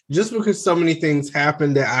 3.5 just because so many things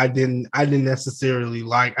happened that I didn't necessarily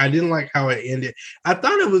like. I didn't like how it ended. I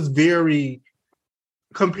thought it was very,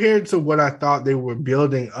 compared to what I thought they were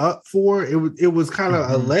building up for, it was kind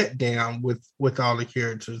of a letdown with all the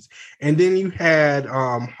characters. And then you had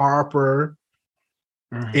Harper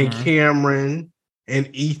and Cameron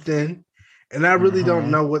and Ethan. And I really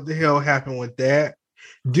don't know what the hell happened with that.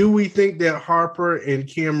 Do we think that Harper and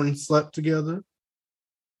Cameron slept together?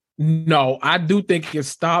 No, I do think it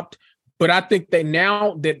stopped, but I think that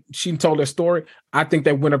now that she told her story, I think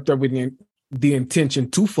they went up there with the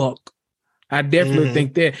intention to fuck. I definitely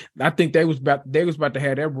think that. I think they was about to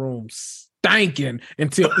have their room stinking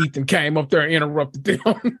until Ethan came up there and interrupted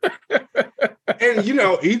them. And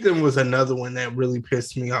Ethan was another one that really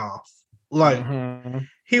pissed me off. Like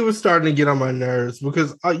he was starting to get on my nerves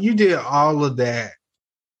because you did all of that,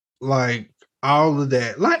 like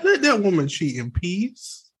let that woman cheat in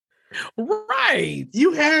peace. Right.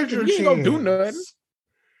 You had your chance. You ain't gonna do nothing.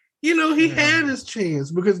 He had his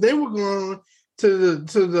chance because they were going to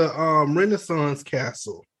the Renaissance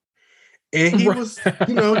Castle. And he was,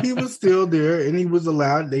 he was still there and he was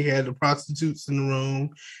allowed. They had the prostitutes in the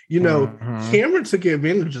room. Cameron took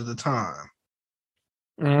advantage of the time.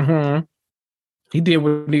 He did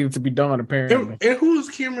what needed to be done, apparently. And who is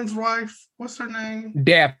Cameron's wife? What's her name?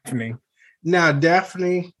 Daphne. Now,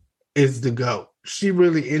 Daphne is the GOAT. She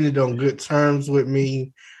really ended on good terms with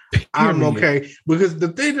me. Period. I'm okay. Because the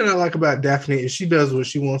thing that I like about Daphne is she does what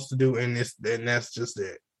she wants to do, and that's just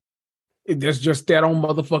it. That's just that on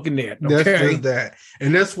motherfucking net. Okay? That's just that.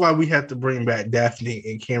 And that's why we have to bring back Daphne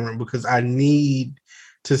and Cameron, because I need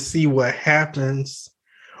to see what happens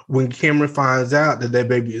when Cameron finds out that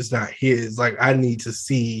baby is not his. Like, I need to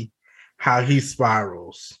see how he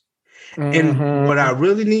spirals. And what I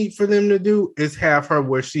really need for them to do is have her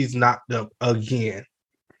where she's knocked up again.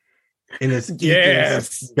 And it's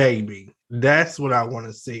Ethan's baby. That's what I want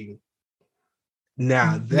to see.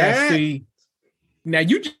 Now now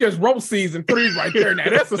you just wrote season 3 right there. Now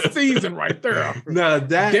that's a season right there. Now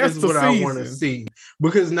that's what I want to see.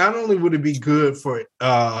 Because not only would it be good for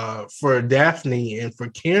Daphne and for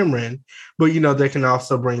Cameron, but they can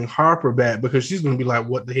also bring Harper back because she's gonna be like,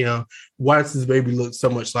 what the hell? Why does this baby look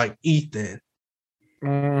so much like Ethan?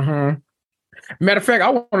 Matter of fact,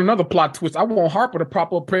 I want another plot twist. I want Harper to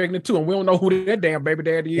pop up pregnant too, and we don't know who that damn baby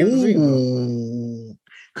daddy is either.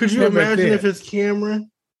 Could you imagine if it's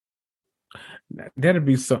Cameron? That'd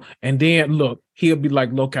be so. And then look, he'll be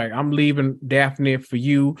like, "Okay, I'm leaving Daphne for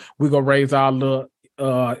you. We're gonna raise our little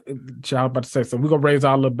child about to say something. We're gonna raise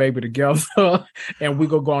our little baby together, and we're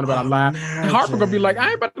gonna go on about our life." And Harper gonna be like,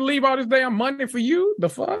 "I ain't about to leave all this damn money for you. The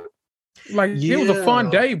fuck? Like it was a fun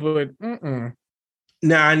day, but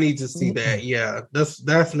Now I need to see that. Yeah, that's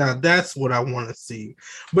what I want to see.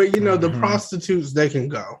 But the prostitutes, they can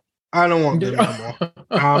go. I don't want them no more.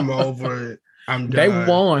 I'm over it. I'm done.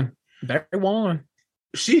 They won.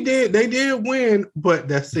 They did win, but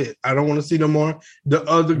that's it. I don't want to see no more. The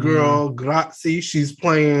other girl, Grazie, she's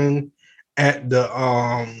playing at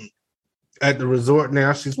the resort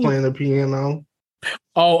now. She's playing the piano.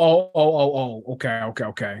 Oh.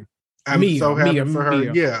 Okay. I'm so happy for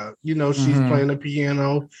her. Yeah, she's playing the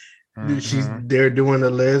piano. They're doing a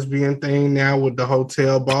lesbian thing now with the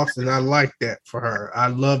hotel boss, and I like that for her. I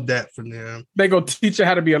love that for them. They go teach her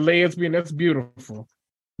how to be a lesbian. That's beautiful.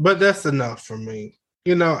 But that's enough for me.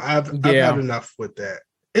 I've had enough with that.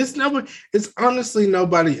 It's honestly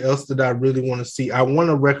nobody else that I really want to see. I want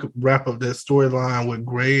to wrap up that storyline with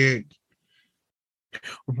Greg.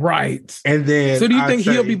 Right. And then so do you think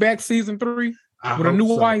he'll be back season 3 with a new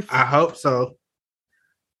wife? I hope so.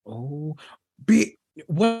 Oh,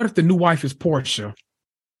 what if the new wife is Portia?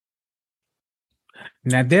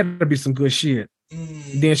 Now that'll be some good shit.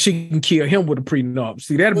 Then she can kill him with a prenup.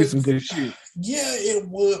 See, that'll be some good shit. Yeah, it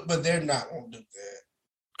would, but they're not gonna do that.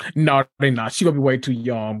 No, they're not. She's gonna be way too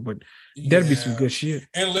young, but that'll be some good shit.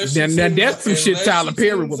 Now that's some shit Tyler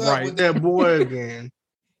Perry would write. With that boy again.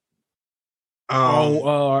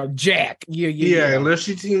 Jack. Yeah. Unless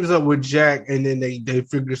she teams up with Jack and then they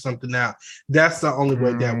figure something out. That's the only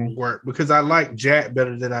way that would work, because I like Jack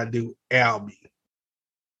better than I do Albie.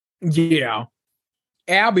 Yeah.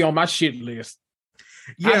 Albie on my shit list.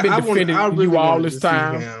 Yeah, I've been I defending really you all wanted this to see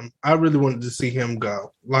time. him. I really wanted to see him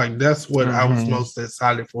go. Like that's what I was Mm-hmm. most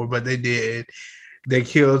excited for. But they did. They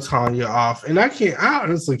killed Tanya off, and I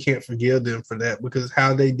honestly can't forgive them for that because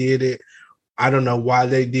how they did it. I don't know why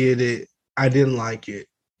they did it. I didn't like it.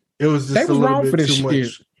 It was They just a was little wrong for bit this too shit.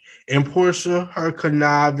 much. And Portia, her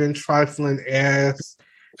conniving, trifling ass,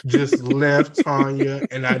 just left Tanya,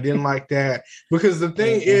 and I didn't like that because the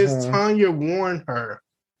thing is, Tanya warned her.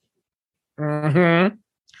 Mm-hmm.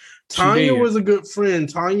 Tanya was a good friend.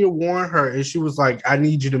 Tanya warned her, and she was like, "I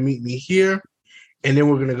need you to meet me here, and then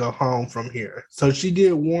we're gonna go home from here." So she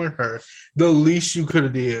did warn her. The least you could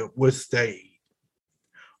have did was stay.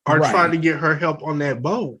 Or try to get her help on that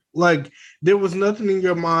boat. Like there was nothing in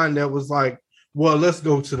your mind that was like, well, let's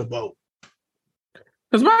go to the boat.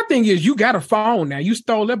 Because my thing is, you got a phone now. You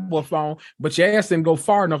stole that boy phone, but your ass didn't go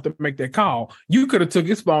far enough to make that call. You could have took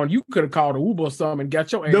his phone. You could have called an Uber or something and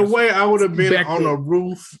got your ass. The way I would have been on up. a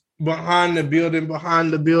roof behind the building,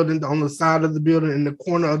 on the side of the building, in the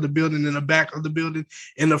corner of the building, in the back of the building,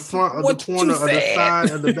 in the front of the corner of the side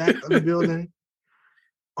of the back of the building.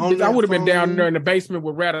 I would have been down there in the basement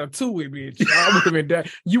with Ratatouille, bitch. I would have been down.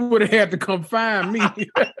 You would have had to come find me.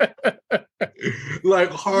 Like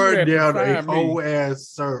hard down a whole ass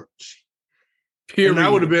search. Period. And I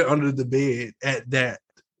would have been under the bed at that.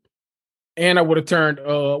 And I would have turned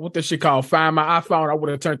what that shit called? Find my iPhone. I would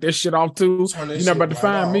have turned this shit off too. You're not about to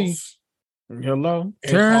find me. Hello.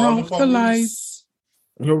 And turn off the lights.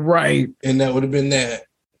 You're right. And that would have been that.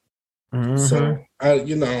 Mm-hmm. So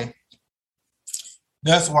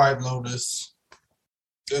that's White Lotus.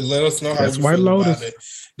 Let us know how you feel about it.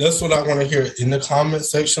 That's what I want to hear in the comment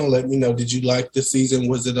section. Let me know. Did you like the season?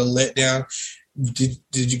 Was it a letdown? Did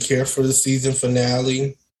you care for the season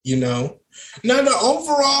finale? Now the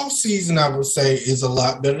overall season I would say is a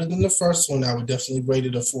lot better than the first one. I would definitely rate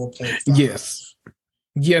it a 4.5. Yes.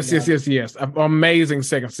 Amazing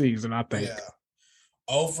second season, I think. Yeah.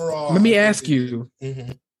 Overall, let me ask you.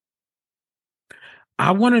 Mm-hmm.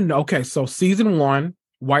 I want to know. Okay, so season 1,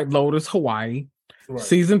 White Lotus, Hawaii. Right.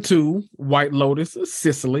 Season 2, White Lotus,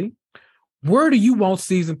 Sicily. Where do you want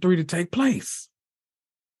season 3 to take place?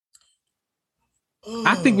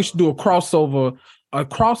 I think we should do a crossover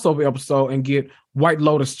episode and get White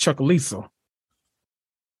Lotus Chuckalisa.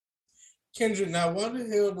 Kendrick, now why the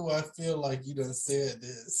hell do I feel like you done said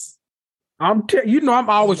this? I'm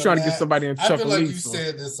always trying to get somebody in Chuckalisa. I feel like you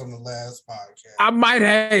said this on the last podcast. I might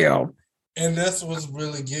have. And that's what's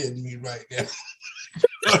really getting me right now.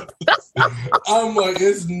 I'm like,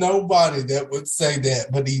 it's nobody that would say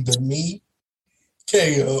that, but either me,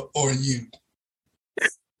 Kaya, or you.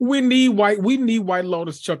 We need White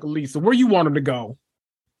Lotus Chuckalisa. Where you want him to go?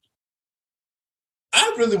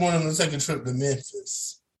 I really want him to take a trip to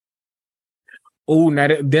Memphis. Oh, now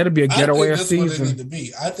that'll be a ghetto ass season. What they need to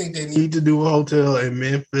be. I think they need to do a hotel in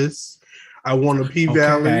Memphis. I want a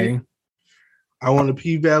P-Valley. Okay. I want a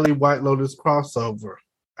P-Valley White Lotus crossover.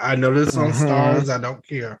 I know this on Stars. I don't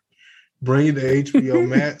care. Bring it to HBO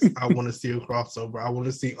Max. I want to see a crossover. I want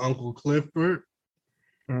to see Uncle Clifford.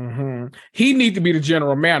 Mm-hmm. He needs to be the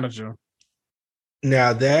general manager.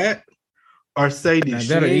 Now that, or Sadie,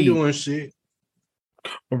 she ain't doing shit.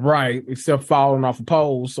 Right, except falling off a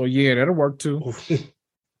pole. So yeah, that'll work too.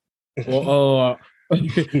 or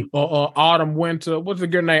Autumn Winter. What's the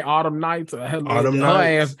good name? Autumn Nights. Autumn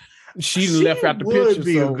Nights. Ass, she left out the picture. Would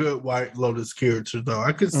be a good White Lotus character, though.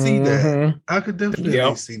 I could see that. I could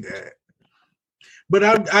definitely see that.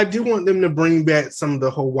 But I do want them to bring back some of the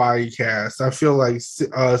Hawaii cast. I feel like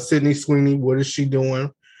Sydney Sweeney, what is she doing?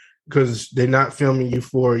 Because they're not filming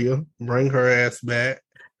Euphoria. Bring her ass back.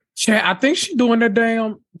 Chad, I think she's doing that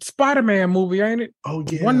damn Spider-Man movie, ain't it? Oh,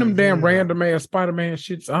 yeah. One of them damn random ass Spider-Man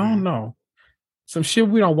shits. I don't know. Some shit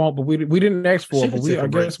we don't want, but we didn't ask for it, but I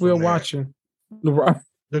guess we're watching.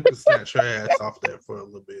 They could snatch her ass off that for a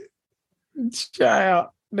little bit.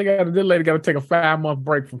 Child. This lady got to take a 5-month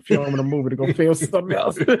break from filming a movie to go film something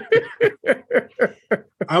else.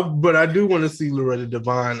 But I do want to see Loretta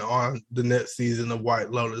Devine on the next season of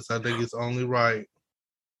White Lotus. I think it's only right.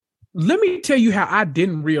 Let me tell you how I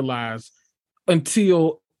didn't realize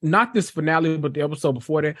until not this finale, but the episode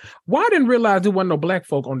before that. Why I didn't realize there wasn't no black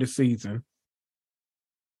folk on this season.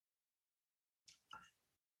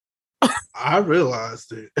 I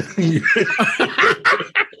realized it.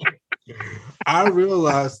 I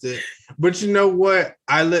realized it. But you know what?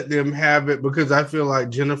 I let them have it because I feel like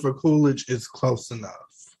Jennifer Coolidge is close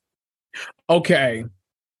enough. Okay.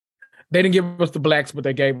 They didn't give us the blacks, but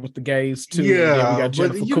they gave us the gays too. Yeah, we got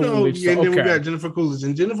Jennifer Coolidge. And then we got Jennifer Coolidge.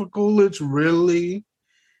 And Jennifer Coolidge really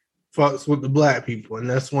fucks with the black people. And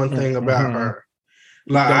that's one thing about her.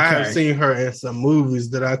 Like I have Okay. seen her in some movies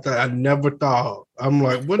that I never thought. I'm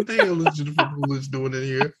like, what the hell is Jennifer Coolidge doing in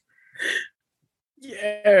here?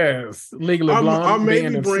 Yes. Legally Or Blonde being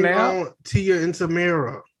maybe in bring Snap. on Tia and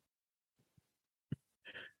Tamara.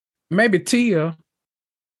 Maybe Tia.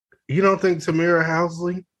 You don't think Tamara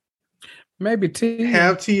Housley? Maybe Tia.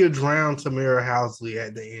 Have Tia drown Tamara Housley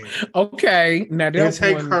at the end Okay. Now and that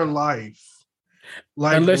take one, her life,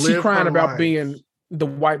 like unless she live crying her about life. being the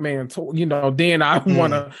white man, then I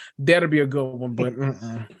wanna that'll be a good one, but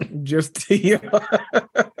just Tia.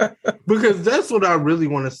 Because that's what I really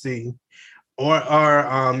want to see.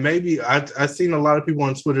 Or maybe I seen a lot of people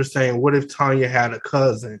on Twitter saying, "What if Tanya had a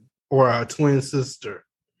cousin or a twin sister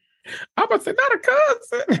I'm about to say not a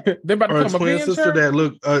cousin. They're about to or a come twin avenge sister her. that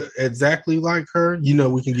look exactly like her?" You know,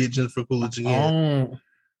 we can get Jennifer Coolidge again,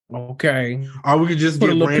 Oh, okay. or we could just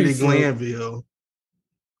Put a get little Brandy piece of Glanville.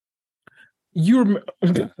 you,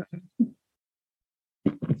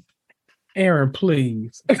 Aaron,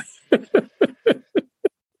 please.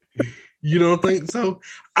 You don't think so?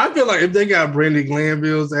 I feel like if they got Brandy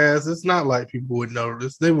Glanville's ass, it's not like people would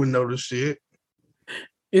notice. They wouldn't notice shit.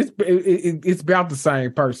 It's about the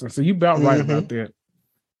same person, so you about right about that.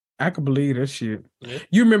 I can believe that shit. Yeah.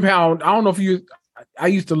 You remember how I don't know if you. I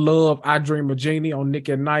used to love I Dream of Jeannie on Nick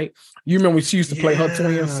at Night. You remember when she used to play her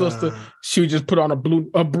twin sister? She would just put on a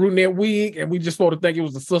brunette wig, and we just supposed to think it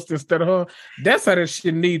was the sister instead of her. That's how that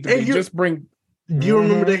shit need to be. Just bring. Do you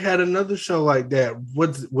remember they had another show like that?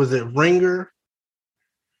 Was it Ringer?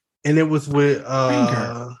 And it was with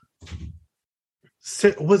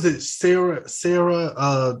was it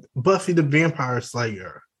Sarah Buffy the Vampire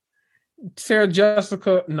Slayer? Sarah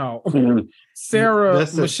Jessica, no. Sarah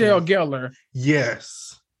Michelle Gellar.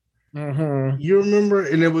 Yes. Mm-hmm. You remember?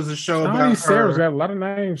 And it was a show about her. Sarah's got a lot of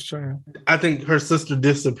names, child. I think her sister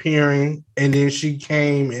disappearing, and then she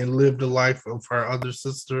came and lived the life of her other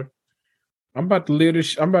sister. I'm about to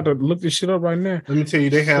look this shit up right now. Let me tell you,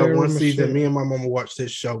 they had one season. Me and my mama watched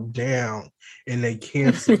this show down, and they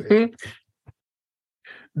canceled it.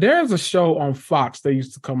 There's a show on Fox that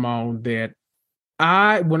used to come on that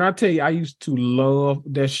when I tell you I used to love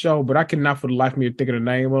that show, but I cannot for the life of me think of the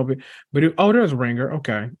name of it. But there's Ringer.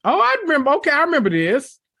 Okay. Oh, I remember. Okay, I remember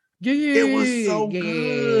this. Yeah, it was so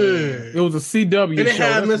good. It was a CW and it show.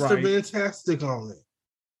 Had Mr. Fantastic on it.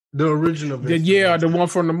 The original. The one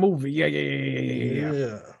from the movie.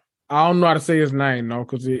 Yeah. I don't know how to say his name though,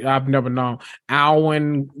 because I've never known.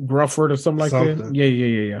 Alwyn Grufford or something like that.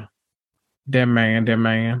 Yeah. That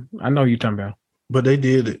man. I know you're talking about. But they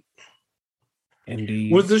did it.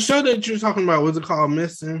 Indeed. Was the show that you're talking about, was it called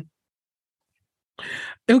Missing?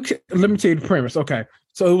 Okay, let me tell you the premise. Okay.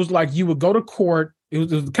 So it was like you would go to court. It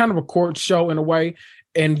was kind of a court show in a way.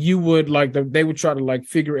 And you would they would try to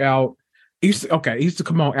figure out. It used to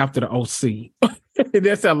come on after the OC.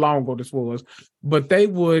 That's how long ago this was. But they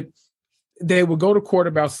would go to court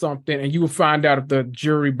about something, and you would find out if the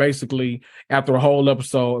jury basically, after a whole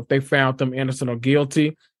episode, if they found them innocent or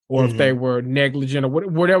guilty, or if they were negligent or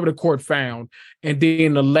whatever the court found. And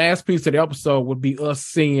then the last piece of the episode would be us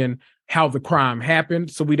seeing how the crime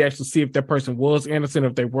happened. So we'd actually see if that person was innocent,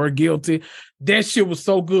 if they were guilty. That shit was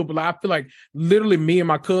so good. But I feel like literally me and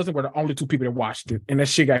my cousin were the only two people that watched it. And that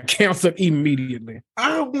shit got canceled immediately.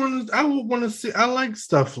 I would want to see. I like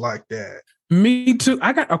stuff like that. Me too.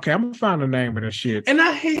 I'm gonna find the name of that shit. And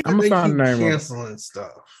I hate that they keep canceling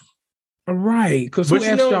stuff. Right, because who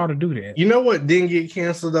asked y'all to do that? You know what didn't get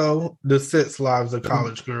canceled though? The Sex Lives of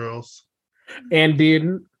College Girls. And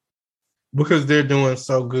didn't? Because they're doing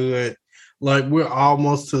so good. Like, we're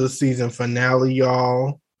almost to the season finale,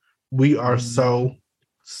 y'all. We are so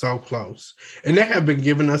close. And they have been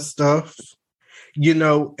giving us stuff,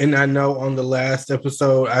 and I know on the last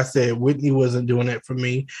episode, I said Whitney wasn't doing it for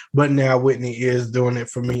me, but now Whitney is doing it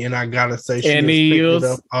for me. And I gotta say, she has picked it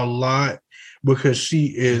up a lot because she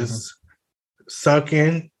is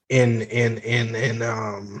sucking and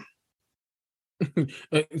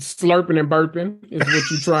slurping and burping is what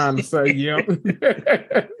you're trying to say. Yeah.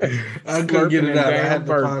 I couldn't get it out.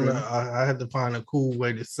 I had to find a cool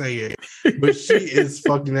way to say it. But she is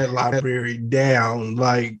fucking that library down.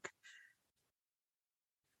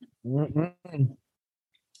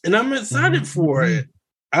 And I'm excited for it.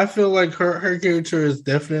 I feel like her character is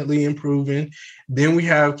definitely improving. Then we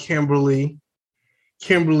have Kimberly.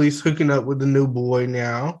 Kimberly's hooking up with the new boy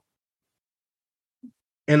now.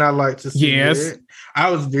 And I like to see it. I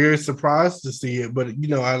was very surprised to see it, but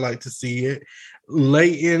I like to see it.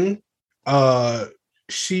 Leighton,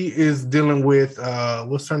 she is dealing with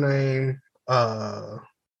what's her name?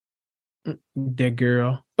 That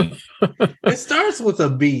girl. It starts with a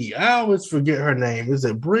B. I always forget her name. Is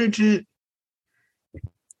it Bridget?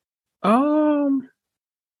 I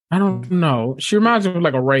don't know. She reminds me of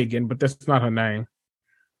like a Reagan, but that's not her name.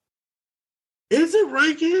 Is it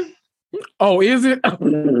Reagan? Oh, is it?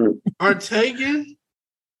 Artegan?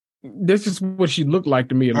 That's just what she looked like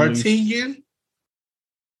to me, at least. Artegan?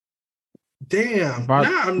 Damn.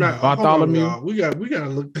 Now I'm not. Bartholomew. Hold on, y'all. We gotta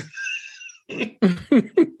look.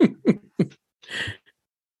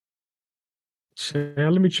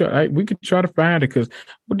 Let me try. We could try to find it, because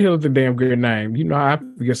what the hell is the damn good name? You know, I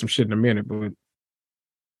forget some shit in a minute, but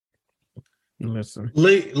listen.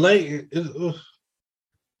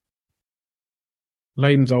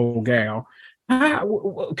 Layton's old gal.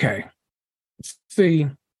 Okay. See,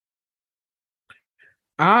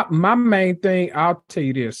 my main thing, I'll tell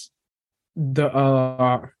you this.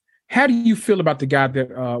 How do you feel about the guy that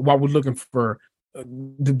while we're looking for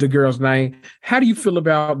the girl's name, how do you feel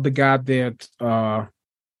about the guy that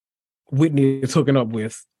Whitney is hooking up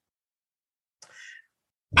with?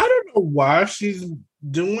 I don't know why she's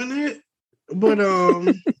doing it, but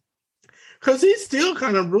because he's still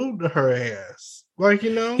kind of rude to her ass. Like,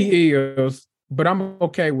 you know, he is, but I'm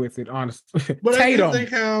okay with it, honestly. But Tatum. I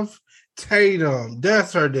guess they have Tatum.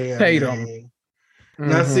 That's her damn Tatum. name.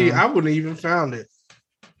 Mm-hmm. Now, see, I wouldn't even found it.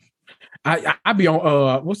 I be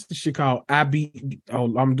on what's the shit called? I'm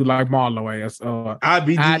gonna do like Marlo ass.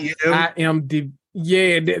 IMD.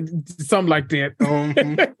 Yeah, something like that.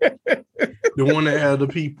 The one that had the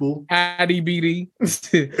people. IDBD.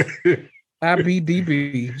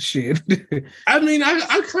 IBDB shit. I mean,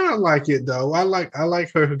 I kind of like it though. I like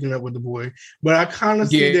her hooking up with the boy, but I kind of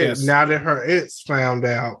see that now that her ex found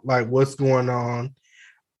out like what's going on.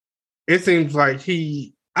 It seems like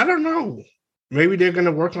I don't know. Maybe they're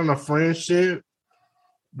gonna work on a friendship,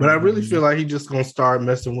 but I really feel like he's just gonna start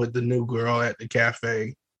messing with the new girl at the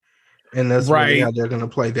cafe, and that's really how they're gonna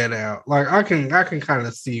play that out. Like I can kind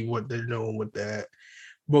of see what they're doing with that.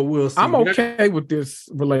 But we'll see. I'm okay with this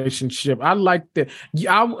relationship. I like that.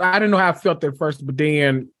 I didn't know how I felt at first, but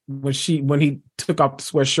then when he took off the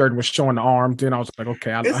sweatshirt and was showing the arm, then I was like,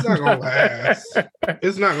 okay, it's not gonna last.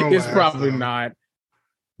 It's not gonna last. It's probably not.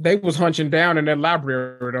 They was hunching down in that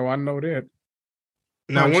library, though. I know that.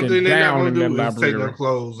 Now, one thing they're not gonna do is take their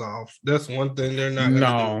clothes off. That's one thing they're not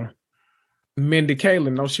gonna do. Mindy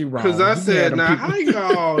Kaling, no, she wrong. Because I said, now how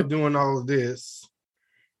y'all doing all of this?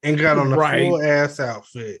 And got on a full ass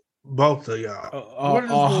outfit, both of y'all.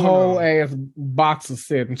 A whole ass boxer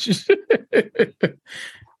set.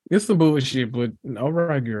 It's some bullshit, but all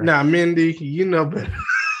right, girl. Now, Mindy, you know better.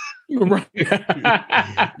 Right.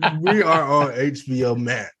 We are on HBO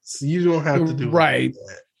Max. You don't have to do right.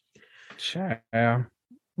 That. Child.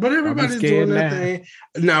 But everybody's doing their thing.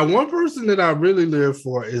 Now, one person that I really live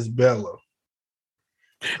for is Bella.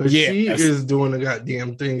 Because she is doing the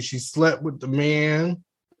goddamn thing. She slept with the man.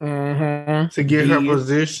 To get her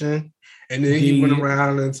position, and then he went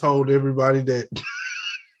around and told everybody that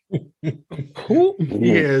he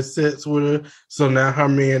had sex with her. So now her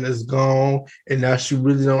man is gone, and now she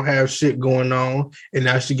really don't have shit going on, and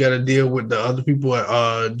now she got to deal with the other people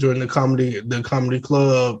during the comedy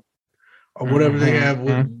club or whatever they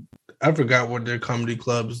have. I forgot what their comedy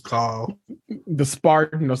club is called. The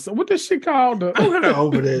Spartan. What this shit called? I'm gonna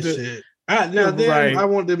over that shit. I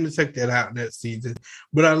want them to take that out next season.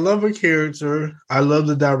 But I love her character. I love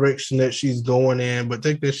the direction that she's going in, but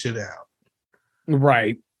take that shit out.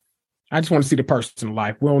 Right. I just want to see the personal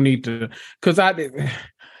life. We don't need to, because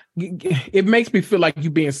it makes me feel like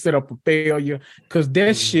you being set up for failure, because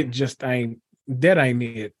that shit just ain't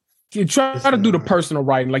it. You try to do the personal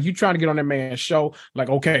writing, like you trying to get on that man's show, like,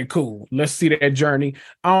 okay, cool. Let's see that journey.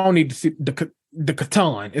 I don't need to see the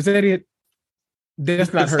Catan. Is that it?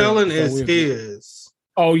 That's not her. Catellan is his.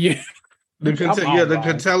 Oh yeah, the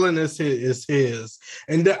Catellan is his.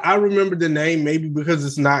 And I remember the name maybe because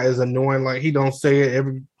it's not as annoying. Like he don't say it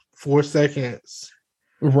every 4 seconds.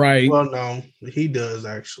 Right. Well, no, he does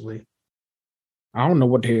actually. I don't know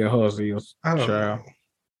what the hell hers is. I don't know.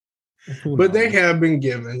 But they have been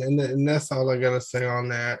given, and that's all I gotta say on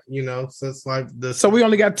that. You know, since like the. So we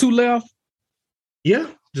only got 2 left. Yeah,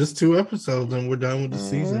 just 2 episodes, and we're done with the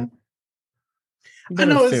season. I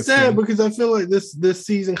know it's sad because I feel like this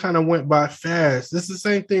season kind of went by fast. It's the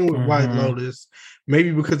same thing with White Lotus.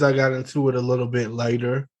 Maybe because I got into it a little bit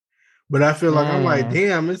later, but I feel like I'm like,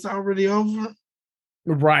 damn, it's already over.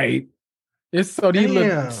 Right. It's so these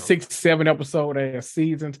little 6-7 episode ass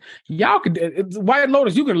seasons. Y'all could White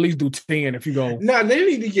Lotus. You can at least do 10 if you go. No, they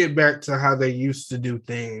need to get back to how they used to do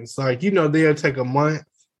things. Like they'll take a month.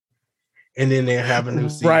 And then they'll have a new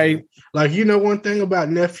season. Right. Like, one thing about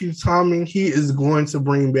Nephew Tommy, he is going to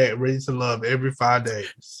bring back Ready to Love every 5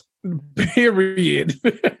 days. Period.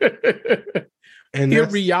 And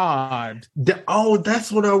Period.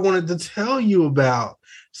 that's what I wanted to tell you about.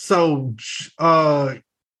 So,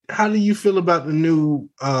 how do you feel about the new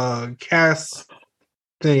cast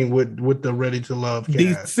thing with the Ready to Love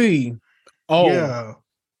cast? DC. Oh, yeah.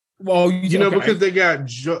 Well, because they got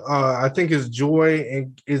I think it's Joy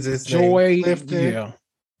and is his Joy name Clifton? Yeah.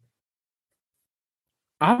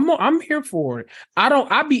 I'm here for it.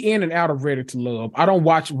 I be in and out of Ready to Love. I don't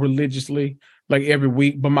watch religiously like every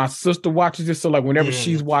week, but my sister watches it. So like whenever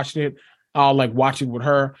she's watching it, I'll like watch it with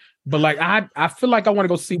her. But like I feel like I want to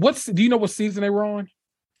go see do you know what season they were on?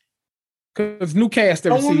 Because new cast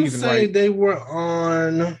every season, right? They were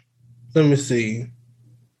on. Let me see.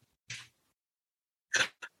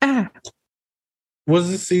 Was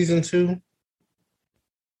this season 2?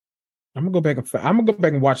 I'm gonna go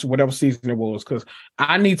back and watch whatever season it was because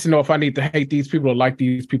I need to know if I need to hate these people or like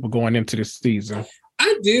these people going into this season.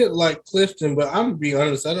 I did like Clifton, but I'm gonna be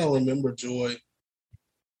honest, I don't remember Joy.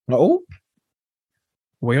 Oh,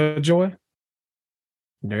 well, Joy.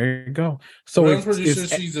 There you go. So I'm pretty sure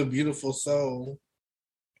she's a beautiful soul.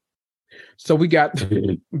 So we got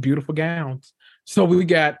beautiful gowns. So we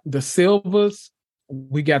got the Silvers,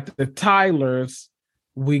 we got the Tylers,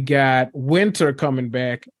 we got Winter coming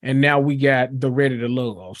back, and now we got the Ready to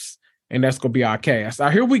Loves, and that's gonna be our cast. Now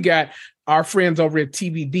here we got our friends over at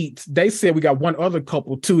TV Deets. They said we got one other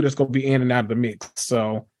couple too that's gonna be in and out of the mix.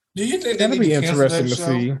 So do you think that'll be interesting to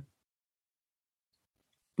see?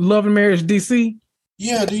 Love and Marriage DC.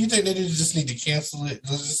 Yeah, do you think they just need to cancel it?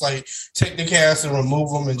 Just like take the cast and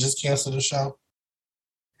remove them and just cancel the show?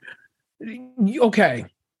 Okay,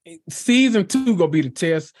 season 2 gonna be the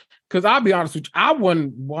test. Because I'll be honest with you, I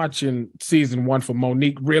wasn't watching season 1 for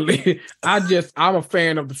Monique, really. I'm a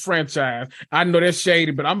fan of the franchise. I know that's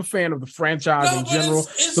shady, but I'm a fan of the franchise in general.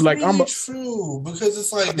 It's so like really true because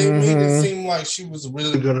it's like they made it seem like she was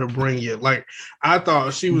really gonna bring it. Like I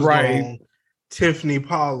thought she was going Tiffany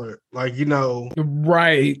Pollard, like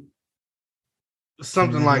right,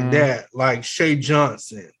 something like that, like Shay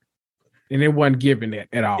Johnson, and it wasn't giving it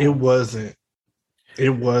at all. It wasn't.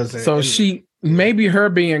 So maybe her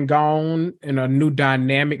being gone in a new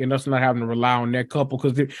dynamic and us not having to rely on that couple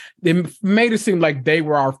because they made it seem like they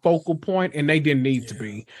were our focal point and they didn't need to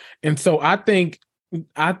be. And so I think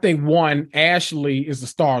one, Ashley is the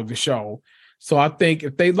star of the show. So I think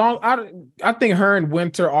if I think her and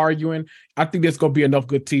Winter arguing, I think there's gonna be enough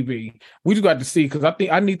good TV. We just got to see because I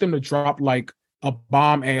think I need them to drop like a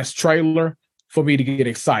bomb ass trailer for me to get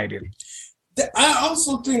excited. I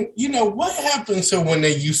also think, what happened to when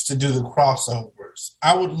they used to do the crossovers?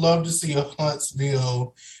 I would love to see a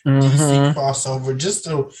Huntsville DC crossover.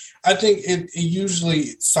 I think it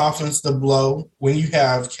usually softens the blow when you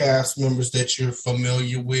have cast members that you're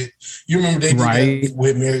familiar with. You remember they did that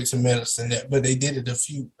with Married to Medicine, but they did it a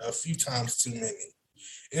few times too many.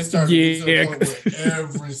 It started to get to a point where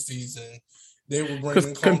every season they were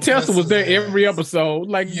bringing Contessa was there every episode.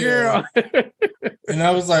 Like, girl. And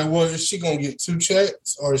I was like, well, is she going to get 2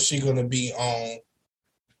 checks or is she going to be on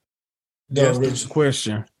the original?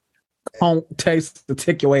 Question. Taste to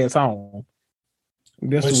take your ass home.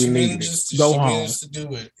 That's what we need. Go home. To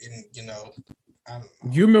do it, and I don't know.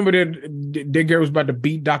 You remember that girl was about to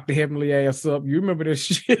beat Dr. Heavenly ass up? You remember that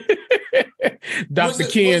shit? Dr.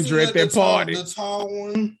 Kendra at that party. The tall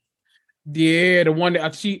one? Yeah, the one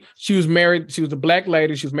that she was married. She was a black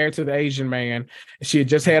lady. She was married to the Asian man. She had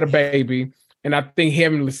just had a baby. And I think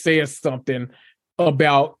Heavenly said something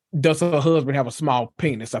about, does her husband have a small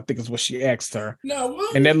penis? I think is what she asked her. No,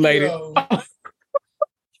 and that lady,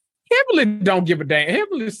 Heavenly don't give a damn.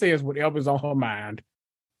 Heavenly says whatever's on her mind.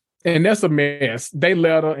 And that's a mess. They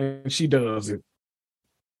let her and she does it.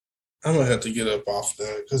 I'm going to have to get up off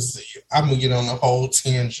that because I'm going to get on a whole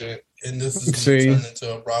tangent. And this is going to turn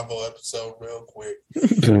into a Bravo episode real quick.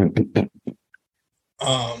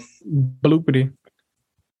 Bloopity.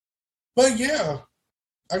 But yeah,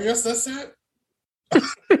 I guess that's it. I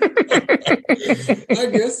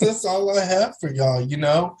guess that's all I have for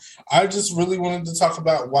y'all. I just really wanted to talk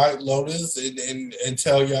about White Lotus and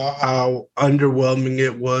tell y'all how underwhelming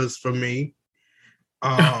it was for me.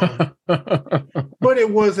 But it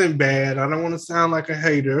wasn't bad. I don't want to sound like a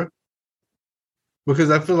hater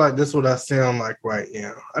because I feel like that's what I sound like right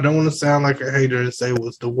now. I don't want to sound like a hater and say it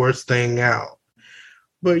was the worst thing out.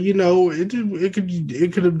 But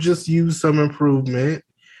it could have just used some improvement.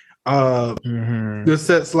 The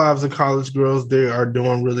Sex Lives of College Girls, they are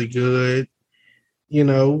doing really good.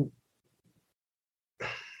 What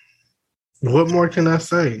more can I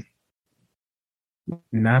say?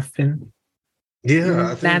 Nothing.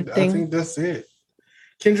 Yeah, I think that's it.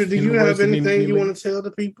 Kendra, do you have anything you want to tell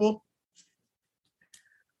the people?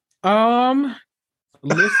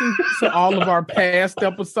 Listen to all of our past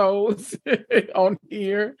episodes on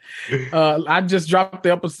here. I just dropped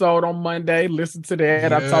the episode on Monday. Listen to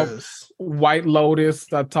that. I talked White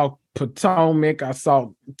Lotus. I talked Potomac. I saw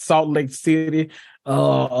Salt Lake City,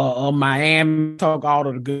 Miami. Talk all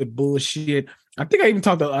of the good bullshit. I think I even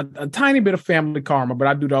talked a tiny bit of Family Karma, but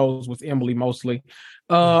I do those with Emily mostly.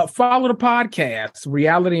 Follow the podcast,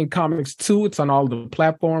 Reality and Comics 2. It's on all the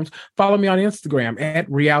platforms. Follow me on Instagram at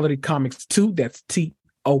Reality Comics 2. That's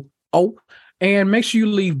TOO. And make sure you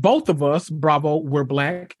leave both of us, Bravo, We're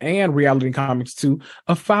Black, and Reality Comics 2,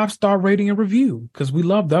 a 5-star rating and review, because we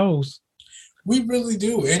love those. We really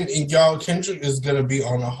do. And y'all, Kendrick is going to be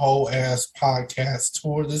on a whole ass podcast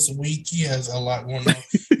tour this week. He has a lot going on.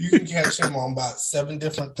 You can catch him on about 7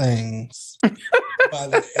 different things by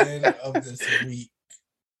the end of this week.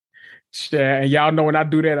 Yeah, and y'all know when I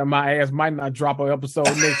do that, my ass might not drop an episode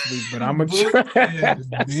next week, but I'm going to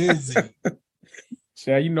try. Busy.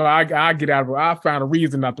 Yeah, you know, I get out of it. I found a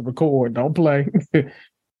reason not to record. Don't play.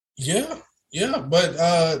 Yeah,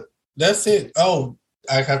 but that's it. Oh,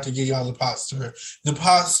 I have to give y'all the poster. The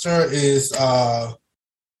poster is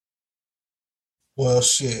well,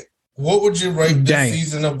 shit. What would you rate this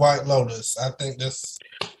season of White Lotus? I think that's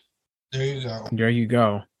there you go. There you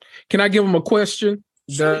go. Can I give them a question?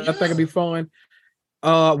 Sure, I think it'd be fun.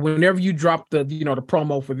 Whenever you drop the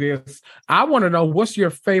promo for this, I want to know what's your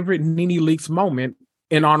favorite Nene Leakes moment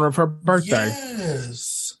in honor of her birthday.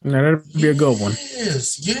 Yes. Now, that'd be a good one.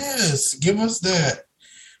 Yes. Give us that.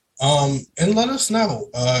 And let us know.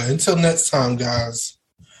 Until next time, guys.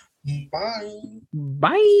 Bye.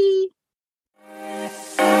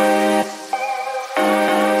 Bye.